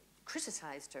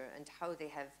criticised her and how they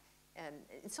have,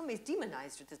 in some ways,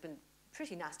 demonised her. There's been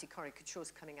pretty nasty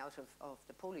caricatures coming out of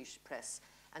the Polish press,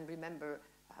 and remember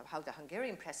how the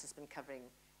Hungarian press has been covering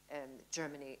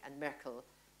Germany and Merkel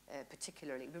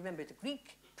particularly. Remember the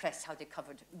Greek press, how they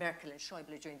covered Merkel and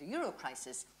Schäuble during the Euro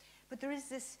crisis. But there is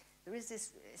this,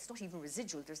 it's not even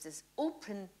residual, there's this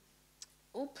open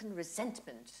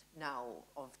resentment now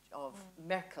of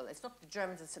Merkel. It's not the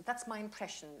Germans, that's my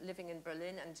impression living in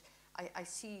Berlin, and I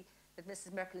see that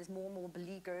Mrs. Merkel is more and more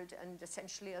beleaguered and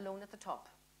essentially alone at the top.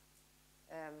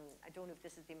 I don't know if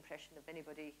this is the impression of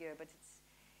anybody here, but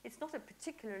it's not a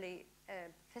particularly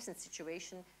pleasant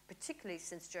situation, particularly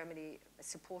since Germany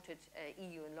supported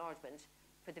EU enlargement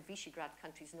for the Visegrad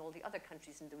countries and all the other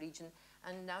countries in the region,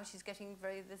 and now she's getting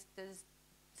there's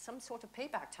some sort of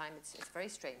payback time. It's very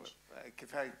strange. Well,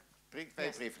 if I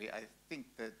very briefly, I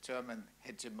think the German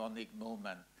hegemonic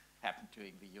moment happened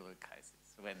during the Euro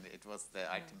crisis, when it was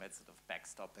the ultimate sort of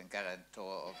backstop and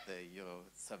guarantor of the Euro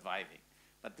surviving.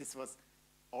 But this was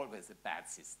always a bad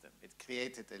system. It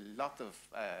created a lot of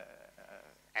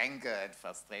anger and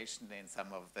frustration in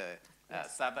some of the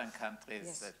southern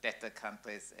countries, debtor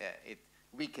countries. It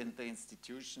weakened the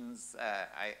institutions.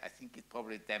 I think it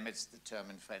probably damaged the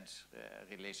German-French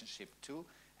relationship too.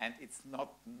 And it's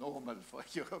not normal for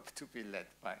Europe to be led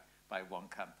by one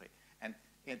country. And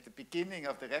at the beginning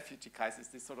of the refugee crisis,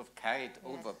 this sort of carried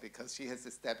over because she has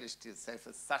established herself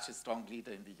as such a strong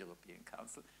leader in the European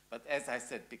Council. But as I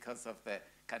said, because of the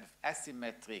kind of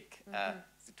asymmetric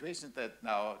situation that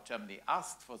now Germany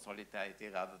asked for solidarity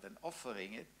rather than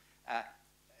offering it,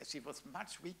 she was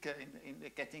much weaker in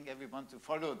getting everyone to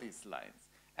follow these lines.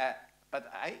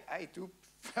 But I do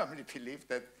firmly believe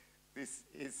that this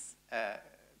is,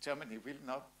 Germany will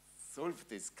not solve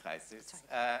this crisis.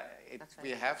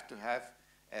 We have to have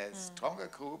a stronger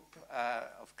group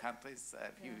of countries.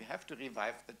 You have to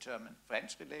revive the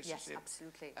German-French relationship. Yes,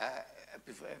 absolutely.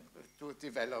 To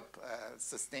develop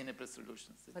sustainable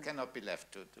solutions. It cannot be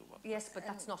left to one. Yes, but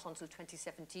that's not until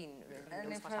 2017.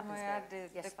 And if I may add, the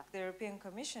European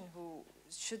Commission, who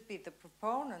should be the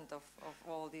proponent of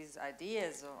all these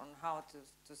ideas on how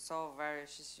to solve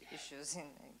various issues,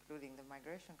 including the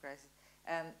migration crisis,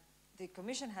 the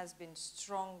Commission has been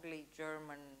strongly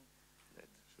German-led,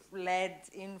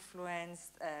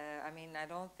 influenced. I mean, I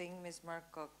don't think Ms.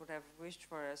 Merkel could have wished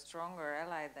for a stronger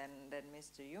ally than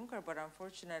Mr. Juncker, but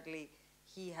unfortunately,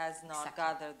 he has not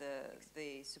gathered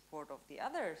the support of the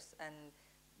others. And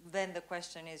then the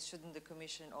question is, shouldn't the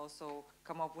Commission also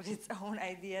come up with its own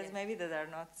ideas, maybe that are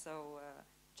not so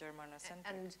German-centric?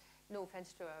 And no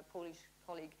offense to our Polish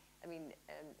colleague, I mean,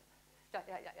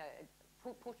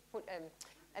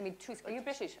 I mean, are you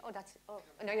British? Oh,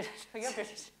 no, you're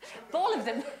British. All of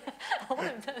them. All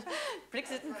of them.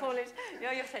 Brexit and Polish.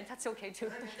 Yeah, you're saying that's okay too.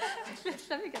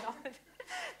 Let me get on with it.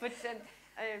 But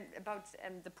about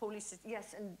the Polish,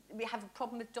 yes, and we have a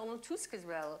problem with Donald Tusk as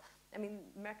well. I mean,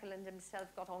 Merkel and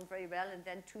himself got on very well, and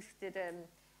then Tusk did a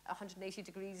 180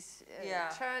 degrees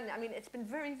turn. I mean, it's been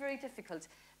very, very difficult.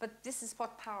 But this is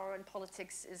what power and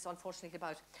politics is unfortunately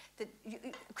about.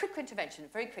 Quick intervention,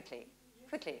 very quickly.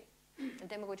 And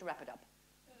then we're going to wrap it up.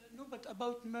 No, but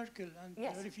about Merkel and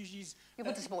the refugees. You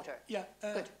want to support her? Yeah.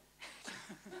 Good.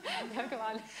 No, go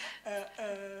on.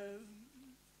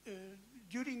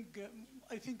 During,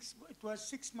 I think it was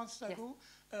 6 months ago,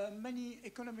 many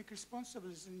economic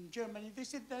responsibles in Germany, they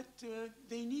said that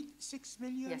they need 6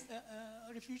 million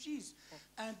refugees.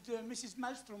 And Mrs.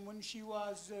 Malmström, when she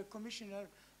was commissioner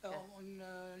on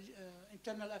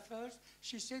internal affairs,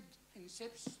 she said in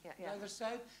SEPS, the other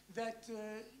side, that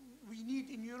we need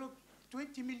in Europe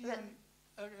 20 million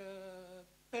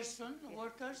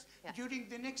workers during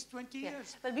the next 20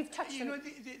 years. Well, we've touched on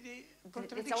the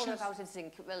contradictions. It's all about it,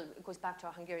 Zinc. Well, it goes back to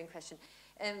our Hungarian question.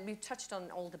 We've touched on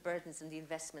all the burdens and the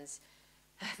investments.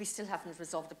 We still haven't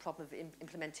resolved the problem of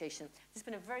implementation. There's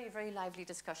been a very, very lively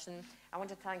discussion. I want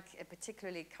to thank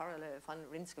particularly Carola van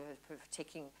Rijnsoever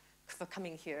for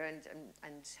coming here and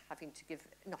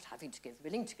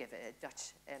willing to give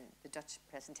the Dutch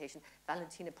presentation.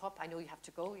 Valentina Pop, I know you have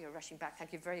to go, you're rushing back.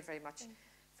 Thank you very, very much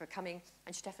for coming.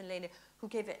 And Stefan Lehne, who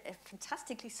gave a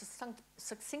fantastically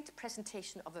succinct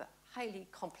presentation of a highly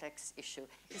complex issue.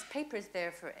 His paper is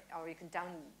there or you can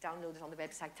download it on the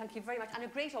website. Thank you very much, and a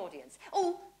great audience.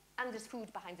 Oh, and there's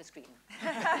food behind the screen.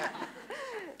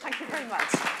 Thank you very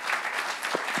much.